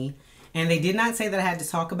to me. And they did not say that I had to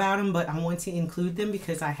talk about them, but I want to include them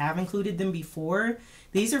because I have included them before.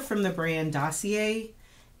 These are from the brand Dossier.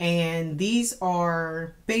 And these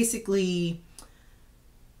are basically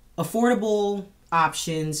affordable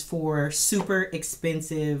options for super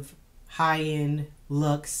expensive, high-end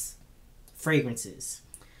luxe fragrances.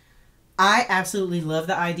 I absolutely love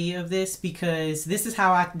the idea of this because this is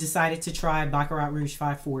how I decided to try Baccarat Rouge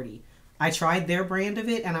 540. I tried their brand of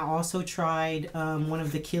it and I also tried one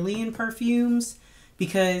of the Kilian perfumes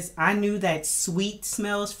because I knew that sweet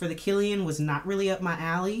smells for the Kilian was not really up my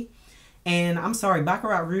alley. And I'm sorry,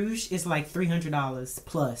 Baccarat Rouge is like $300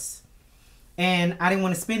 plus. And I didn't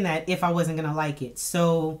want to spend that if I wasn't going to like it.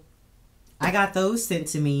 So I got those sent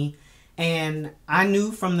to me and I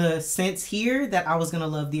knew from the scents here that I was going to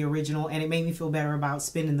love the original and it made me feel better about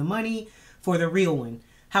spending the money for the real one.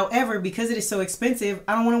 However, because it is so expensive,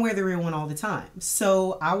 I don't want to wear the real one all the time.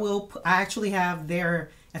 So I actually have their,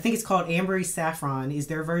 I think it's called Ambery Saffron, is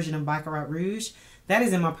their version of Baccarat Rouge. That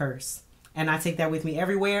is in my purse. And I take that with me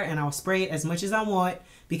everywhere and I'll spray it as much as I want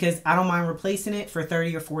because I don't mind replacing it for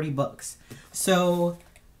 30 or 40 bucks. So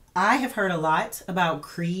I have heard a lot about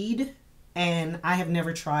Creed and I have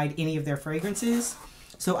never tried any of their fragrances.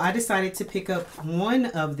 So I decided to pick up one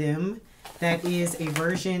of them that is a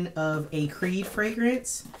version of a Creed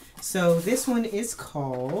fragrance. So this one is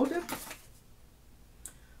called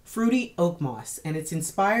Fruity Oak Moss and it's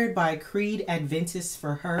inspired by Creed Adventus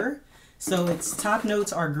for Her. So its top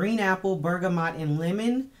notes are green apple, bergamot, and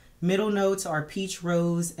lemon. Middle notes are peach,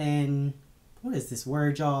 rose, and what is this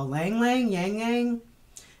word, y'all? Lang lang, yang yang.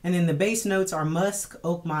 And then the base notes are musk,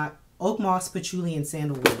 oak moss, patchouli, and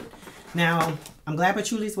sandalwood. Now, I'm glad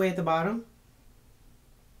patchouli is way at the bottom.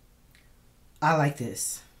 I like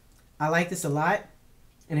this. I like this a lot.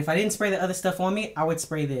 And if I didn't spray the other stuff on me, I would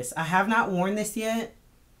spray this. I have not worn this yet,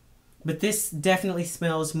 But this definitely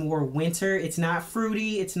smells more winter. It's not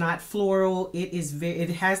fruity. It's not floral. It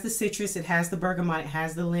has the citrus. It has the bergamot. It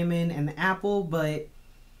has the lemon and the apple. But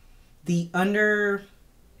the undertones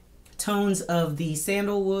of the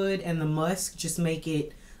sandalwood and the musk just make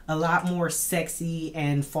it a lot more sexy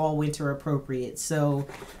and fall winter appropriate. So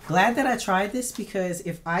glad that I tried this, because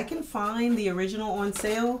if I can find the original on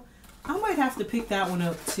sale, I might have to pick that one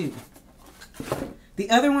up too. The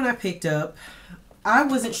other one I picked up, I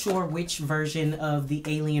wasn't sure which version of the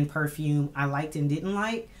Alien perfume I liked and didn't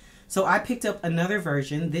like. So I picked up another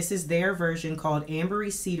version. This is their version called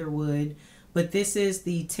Ambery Cedarwood, but this is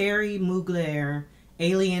the Terry Mugler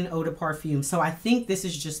Alien Eau de Parfum. So I think this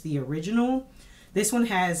is just the original. This one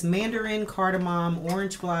has mandarin, cardamom,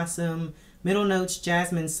 orange blossom, middle notes,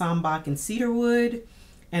 jasmine, sambac, and cedarwood.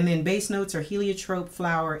 And then base notes are heliotrope,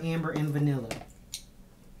 flower, amber, and vanilla.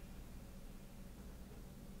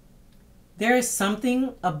 There is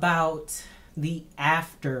something about the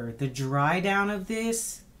dry down of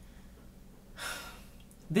this.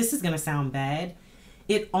 This is going to sound bad.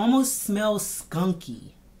 It almost smells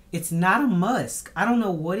skunky. It's not a musk. I don't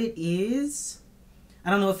know what it is. I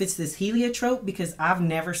don't know if it's this heliotrope, because I've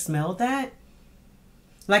never smelled that.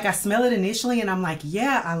 Like, I smell it initially and I'm like,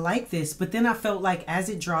 yeah, I like this. But then I felt like as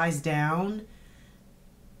it dries down,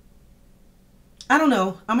 I don't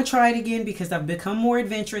know. I'm going to try it again because I've become more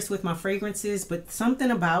adventurous with my fragrances. But something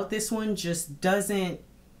about this one just doesn't...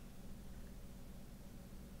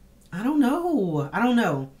 I don't know. I'm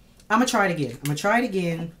going to try it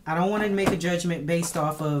again. I don't want to make a judgment based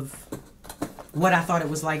off of what I thought it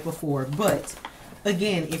was like before. But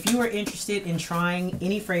again, if you are interested in trying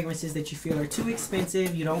any fragrances that you feel are too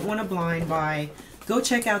expensive, you don't want to blind buy, go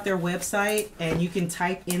check out their website and you can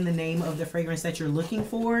type in the name of the fragrance that you're looking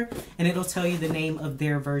for and it'll tell you the name of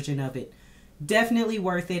their version of it. Definitely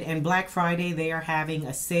worth it. And Black Friday, they are having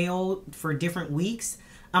a sale for different weeks.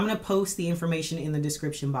 I'm going to post the information in the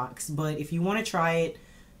description box. But if you want to try it,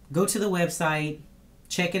 go to the website,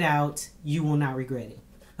 check it out. You will not regret it.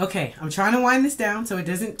 Okay, I'm trying to wind this down so it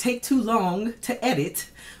doesn't take too long to edit,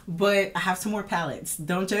 but I have some more palettes.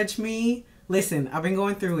 Don't judge me. Listen, I've been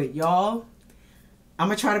going through it, y'all. I'm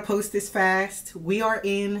going to try to post this fast. We are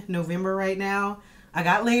in November right now. I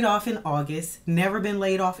got laid off in August. Never been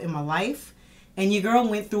laid off in my life. And your girl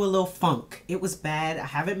went through a little funk. It was bad. I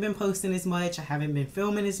haven't been posting as much. I haven't been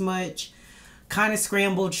filming as much. Kind of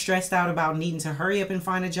scrambled, stressed out about needing to hurry up and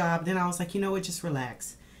find a job. Then I was like, you know what, just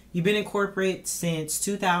relax. You've been in corporate since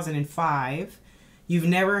 2005. You've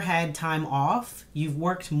never had time off. You've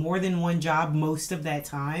worked more than one job most of that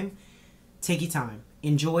time. Take your time.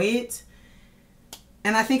 Enjoy it.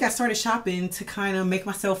 And I think I started shopping to kind of make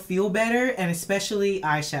myself feel better, and especially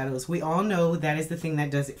eyeshadows. We all know that is the thing that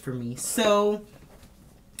does it for me. So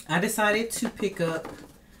I decided to pick up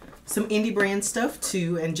some indie brand stuff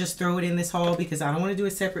too and just throw it in this haul because I don't want to do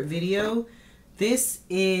a separate video. This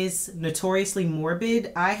is Notoriously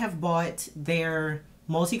Morbid. I have bought their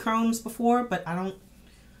multi-chromes before, but I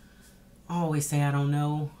always say I don't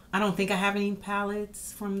know. I don't think I have any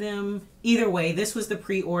palettes from them. Either way, this was the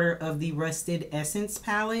pre-order of the Rusted Essence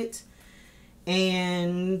palette.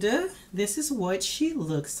 And this is what she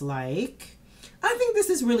looks like. I think this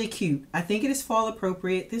is really cute. I think it is fall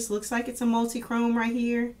appropriate. This looks like it's a multi-chrome right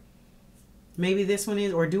here. Maybe this one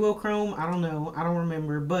is, or duochrome. I don't know. I don't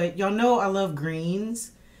remember. But y'all know I love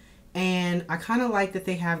greens. And I kind of like that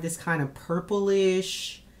they have this kind of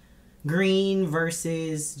purplish green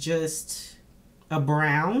versus just a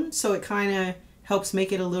brown. So it kind of helps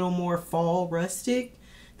make it a little more fall rustic.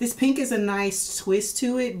 This pink is a nice twist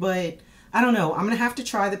to it, but I don't know. I'm going to have to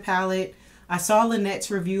try the palette. I saw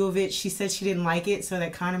Lynette's review of it. She said she didn't like it, so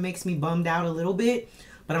that kind of makes me bummed out a little bit.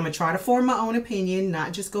 But I'm going to try to form my own opinion,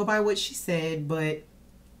 not just go by what she said. But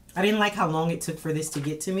I didn't like how long it took for this to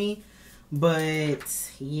get to me.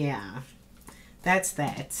 But yeah, that's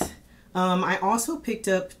that. I also picked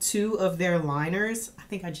up 2 of their liners. I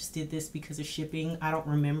think I just did this because of shipping. I don't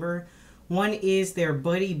remember. One is their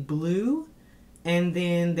Buddy Blue, and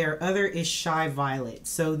then their other is Shy Violet.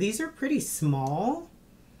 So these are pretty small,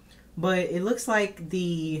 but it looks like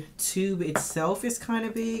the tube itself is kind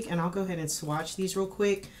of big. And I'll go ahead and swatch these real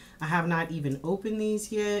quick. I have not even opened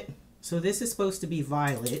these yet. So this is supposed to be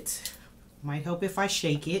violet. Might help if I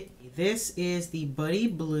shake it. This is the Buddy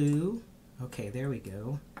Blue. Okay, there we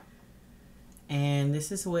go. And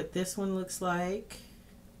this is what this one looks like.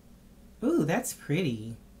 Ooh, that's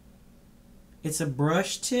pretty. It's a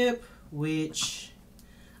brush tip, which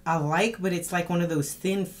I like, but it's like one of those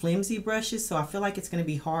thin, flimsy brushes. So I feel like it's going to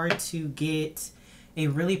be hard to get a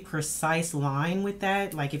really precise line with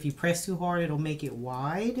that. Like if you press too hard, it'll make it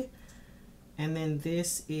wide. And then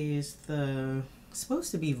this is the,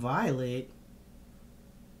 supposed to be violet.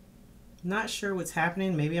 Not sure what's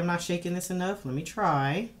happening. Maybe I'm not shaking this enough. Let me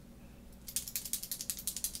try.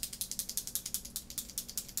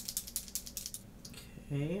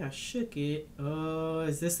 Okay, I shook it. Oh,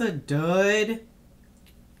 is this a dud?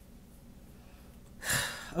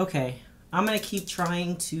 Okay, I'm gonna keep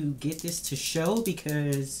trying to get this to show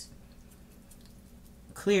because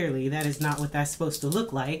clearly that is not what that's supposed to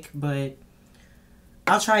look like, but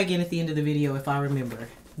I'll try again at the end of the video if I remember.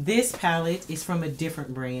 This palette is from a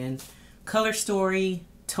different brand. Color Story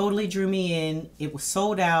totally drew me in. It was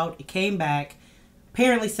sold out. It came back.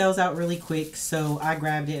 Apparently sells out really quick, so I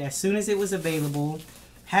grabbed it as soon as it was available.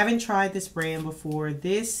 Haven't tried this brand before.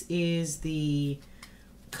 This is the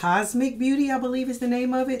Cosmic Beauty, I believe is the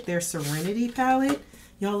name of it. Their Serenity palette.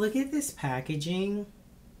 Y'all look at this packaging.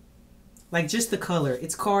 Like just the color.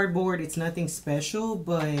 It's cardboard. It's nothing special,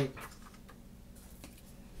 but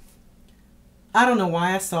I don't know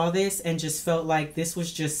why I saw this and just felt like this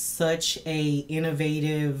was just such a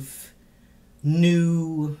innovative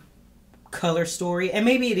new color story. And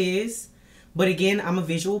maybe it is. But again, I'm a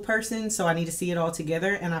visual person, so I need to see it all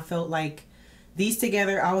together. And I felt like these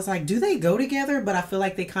together, I was like, do they go together? But I feel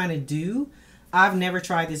like they kind of do. I've never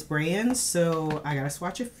tried this brand, so I gotta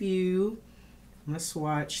swatch a few. I'm gonna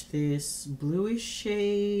swatch this bluish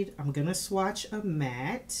shade. I'm gonna swatch a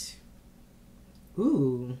matte.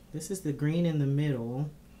 Ooh, this is the green in the middle.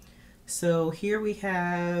 So here we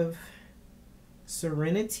have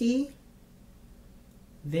Serenity.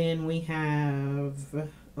 Then we have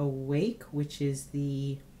Awake, which is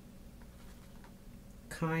the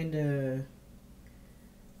kind of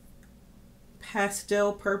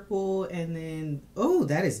pastel purple, and then oh,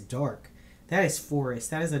 that is dark. That is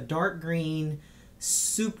Forest. That is a dark green,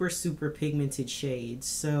 super pigmented shade.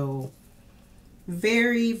 So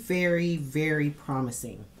very, very, very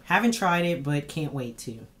promising. Haven't tried it, but can't wait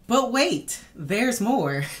to. But wait, there's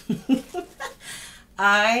more.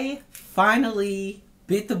 I finally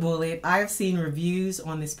bit the bullet. I've seen reviews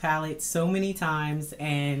on this palette so many times,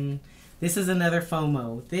 and this is another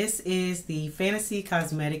FOMO. This is the Fantasy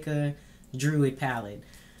Cosmetica Druid palette.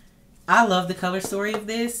 I love the color story of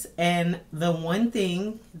this, and the one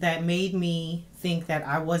thing that made me think that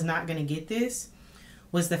I was not going to get this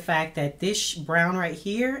was the fact that this brown right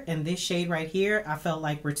here and this shade right here, I felt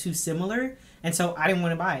like were too similar, and so I didn't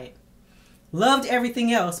want to buy it. Loved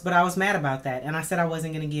everything else, but I was mad about that, and I said I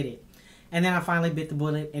wasn't going to get it. And then I finally bit the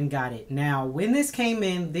bullet and got it. Now, when this came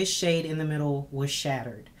in, this shade in the middle was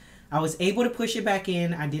shattered. I was able to push it back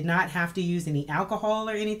in. I did not have to use any alcohol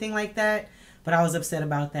or anything like that, but I was upset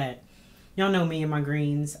about that. Y'all know me and my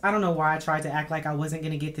greens. I don't know why I tried to act like I wasn't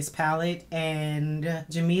going to get this palette. And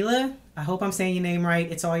Jamila, I hope I'm saying your name right.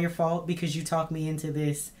 It's all your fault because you talked me into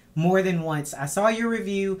this more than once. I saw your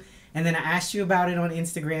review and then I asked you about it on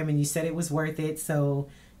Instagram and you said it was worth it. So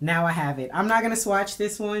now I have it. I'm not going to swatch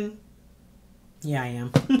this one. Yeah, I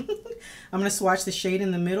am. I'm going to swatch the shade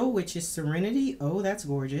in the middle, which is Serenity. Oh, that's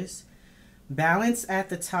gorgeous. Balance at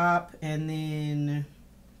the top, and then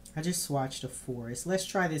I just swatched a Forest. Let's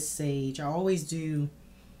try this Sage. I always do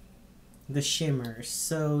the shimmers.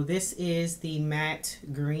 So this is the matte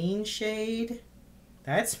green shade.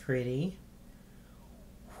 That's pretty.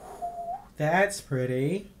 That's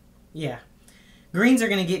pretty. Yeah. Greens are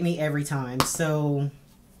going to get me every time. So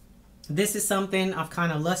this is something I've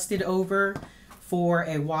kind of lusted over for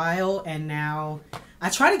a while, and now I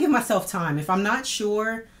try to give myself time. If I'm not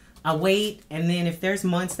sure, I wait, and then if there's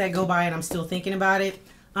months that go by and I'm still thinking about it,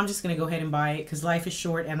 I'm just gonna go ahead and buy it because life is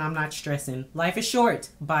short and I'm not stressing. Life is short.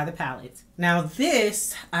 Buy the palette. Now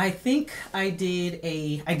this, I think I did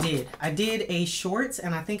a shorts,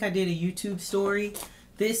 and I think I did a YouTube story.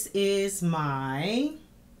 This is my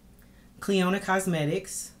Cleona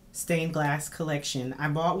Cosmetics stained glass collection. I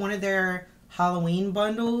bought one of their Halloween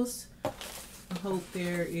bundles. I hope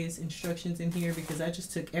there is instructions in here because I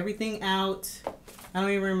just took everything out. I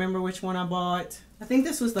don't even remember which one I bought. I think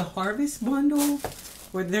this was the Harvest bundle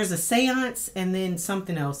where there's a seance and then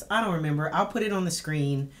something else. I don't remember. I'll put it on the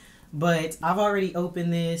screen, but I've already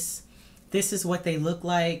opened this. This is what they look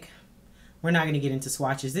like. We're not going to get into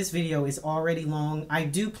swatches. This video is already long. I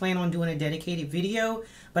do plan on doing a dedicated video,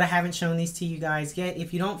 but I haven't shown these to you guys yet.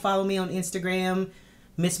 If you don't follow me on Instagram,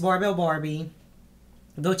 Miss Barbell Barbie,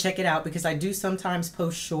 go check it out because I do sometimes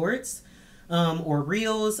post shorts or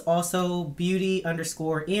reels. Also,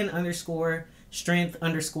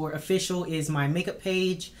 beauty_in_strength_official is my makeup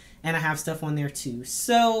page, and I have stuff on there too.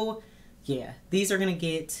 So yeah, these are gonna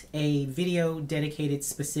get a video dedicated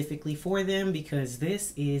specifically for them because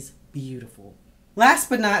this is beautiful. Last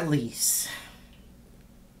but not least,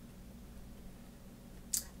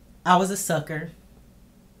 I was a sucker.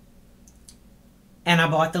 And I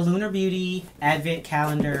bought the Lunar Beauty Advent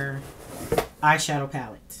Calendar eyeshadow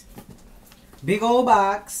palette. Big old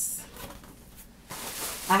box.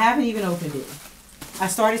 I haven't even opened it. I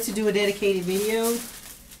started to do a dedicated video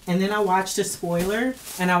and then I watched a spoiler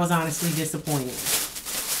and I was honestly disappointed.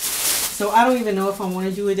 So I don't even know if I want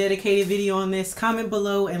to do a dedicated video on this. Comment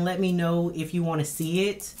below and let me know if you want to see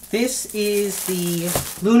it. This is the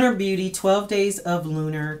Lunar Beauty 12 Days of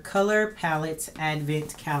Lunar Color Palettes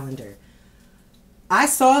Advent Calendar. I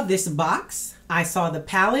saw this box, I saw the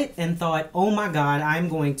palette and thought, oh my god, I'm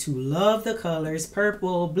going to love the colors.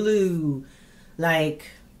 Purple, blue, like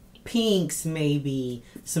pinks maybe,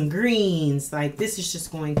 some greens. Like this is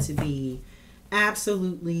just going to be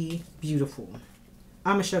absolutely beautiful.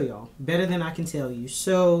 I'm going to show y'all better than I can tell you.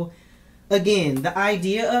 So again, the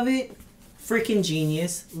idea of it, freaking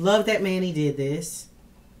genius. Love that Manny did this.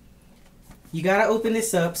 You got to open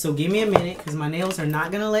this up, so give me a minute because my nails are not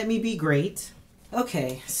going to let me be great.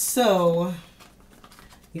 Okay, so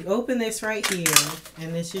you open this right here,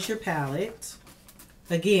 and this is your palette.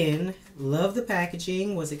 Again, love the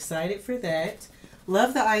packaging, was excited for that.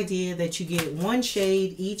 Love the idea that you get one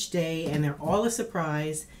shade each day, and they're all a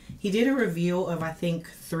surprise. He did a reveal of, I think,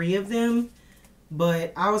 3 of them,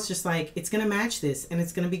 but I was just like, it's going to match this, and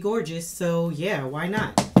it's going to be gorgeous, so yeah, why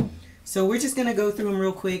not? So we're just going to go through them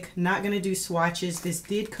real quick. Not going to do swatches. This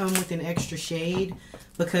did come with an extra shade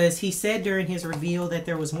because he said during his reveal that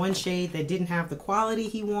there was one shade that didn't have the quality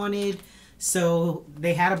he wanted. So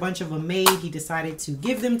they had a bunch of them made. He decided to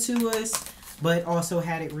give them to us, but also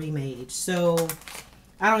had it remade. So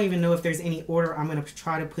I don't even know if there's any order I'm going to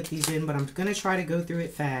try to put these in, but I'm going to try to go through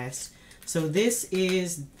it fast. So this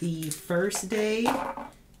is the first day.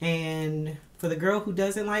 And for the girl who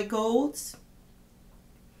doesn't like golds,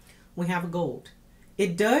 we have a gold.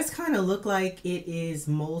 It does kind of look like it is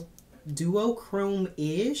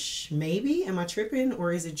duochrome-ish, maybe. Am I tripping?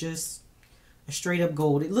 Or is it just a straight up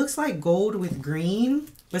gold? It looks like gold with green.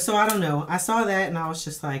 But so I don't know. I saw that and I was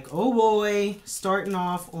just like, oh boy, starting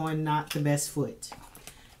off on not the best foot.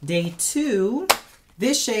 Day 2,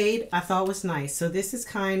 this shade I thought was nice. So this is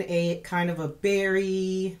kind of a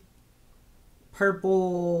berry,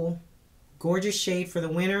 purple, gorgeous shade for the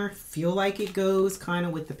winter. Feel like it goes kind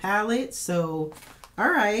of with the palette. So, all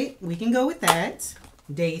right, we can go with that.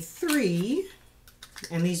 Day 3,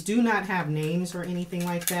 and these do not have names or anything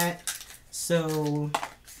like that. So,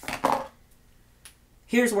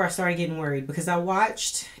 here's where I started getting worried because I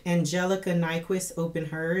watched Angelica Nyquist open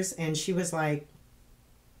hers and she was like,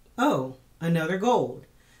 oh, another gold.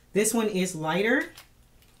 This one is lighter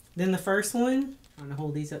than the first one. I'm going to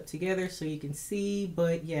hold these up together so you can see,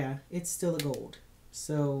 but yeah, it's still a gold.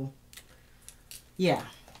 So yeah,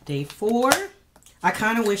 day 4, I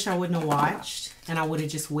kind of wish I wouldn't have watched and I would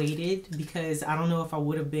have just waited because I don't know if I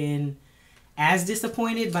would have been as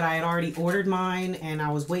disappointed, but I had already ordered mine and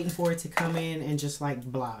I was waiting for it to come in and just like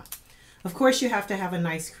blah. Of course you have to have a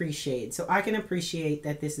nice crease shade, so I can appreciate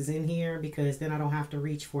that this is in here because then I don't have to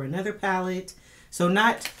reach for another palette. So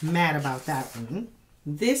not mad about that one.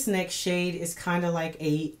 This next shade is kind of like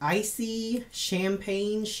a icy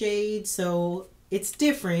champagne shade, so it's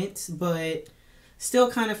different, but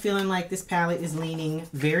still kind of feeling like this palette is leaning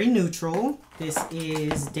very neutral. This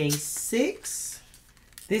is day 6.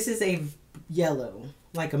 This is a yellow,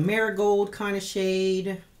 like a marigold kind of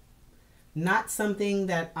shade. Not something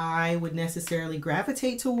that I would necessarily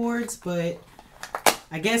gravitate towards, but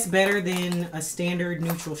I guess better than a standard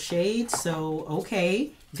neutral shade, so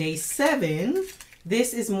okay. Day 7.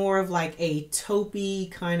 This is more of like a taupey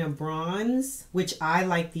kind of bronze, which I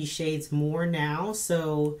like these shades more now.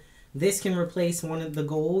 So this can replace one of the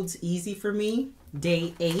golds easy for me.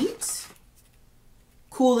 Day 8.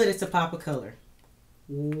 Cool that it's a pop of color.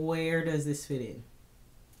 Where does this fit in?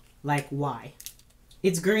 Like why?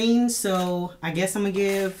 It's green, so I guess I'm going to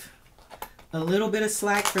give a little bit of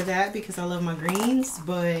slack for that because I love my greens,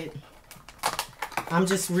 but I'm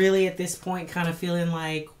just really at this point kind of feeling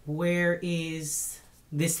like where is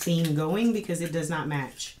this theme going because it does not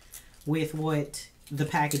match with what the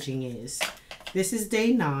packaging is. This is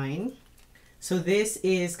day 9. So this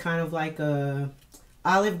is kind of like a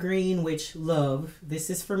olive green, which love. This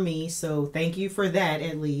is for me, so thank you for that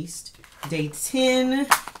at least. Day 10.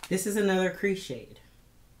 This is another crease shade.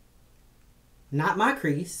 Not my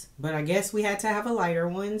crease, but I guess we had to have a lighter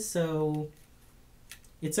one, so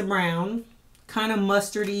it's a brown. Kind of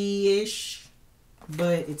mustardy-ish,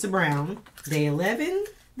 but it's a brown. Day 11.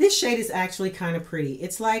 This shade is actually kind of pretty.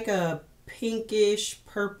 It's like a pinkish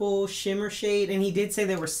purple shimmer shade, and he did say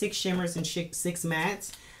there were 6 shimmers and 6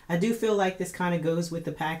 mattes. I do feel like this kind of goes with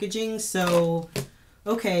the packaging, so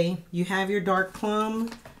Okay, you have your dark plum.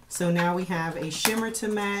 So now we have a shimmer to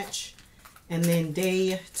match. And then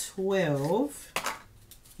day 12,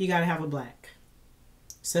 you gotta have a black.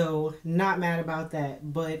 So not mad about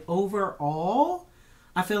that. But overall,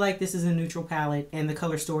 I feel like this is a neutral palette and the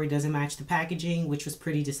color story doesn't match the packaging, which was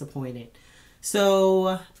pretty disappointed.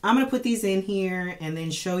 So I'm going to put these in here and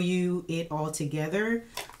then show you it all together.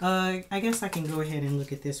 I guess I can go ahead and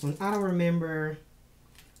look at this one. I don't remember.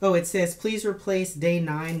 Oh, it says please replace day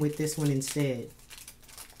 9 with this one instead.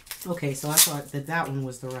 Okay, so I thought that that one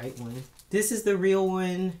was the right one. This is the real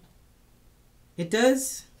one. It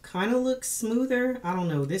does kind of look smoother. I don't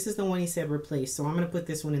know. This is the one he said replace. So I'm going to put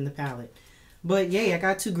this one in the palette. But yay, I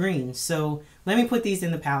got 2 greens. So let me put these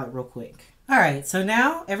in the palette real quick. All right, so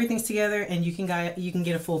now everything's together and you can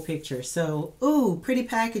get a full picture. So, ooh, pretty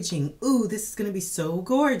packaging. Ooh, this is gonna be so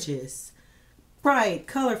gorgeous. Bright,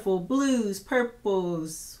 colorful blues,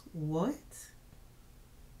 purples. What?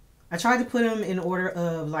 I tried to put them in order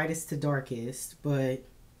of lightest to darkest, but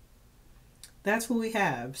that's what we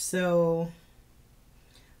have. So,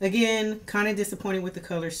 again, kind of disappointed with the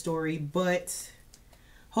color story, but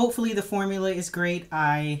hopefully the formula is great.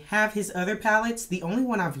 I have his other palettes. The only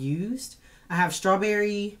one I've used, I have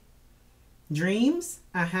Strawberry Dreams.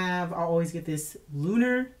 I always get this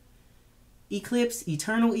Lunar Eclipse,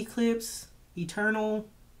 Eternal Eclipse, Eternal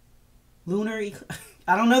Lunar Eclipse.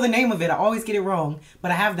 I don't know the name of it. I always get it wrong,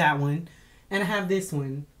 but I have that one. And I have this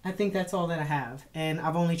one. I think that's all that I have. And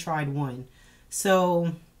I've only tried one.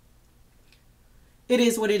 So it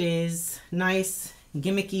is what it is. Nice,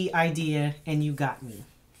 gimmicky idea, and you got me.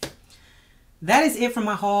 That is it for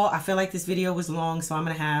my haul. I feel like this video was long, so I'm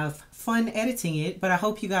going to have fun editing it. But I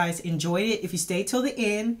hope you guys enjoyed it. If you stayed till the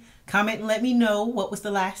end, comment and let me know what was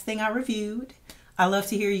the last thing I reviewed. I love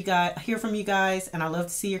to hear from you guys, and I love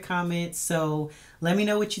to see your comments. So let me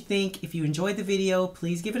know what you think. If you enjoyed the video,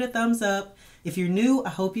 please give it a thumbs up. If you're new, I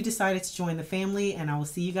hope you decided to join the family, and I will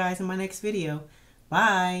see you guys in my next video.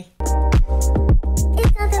 Bye.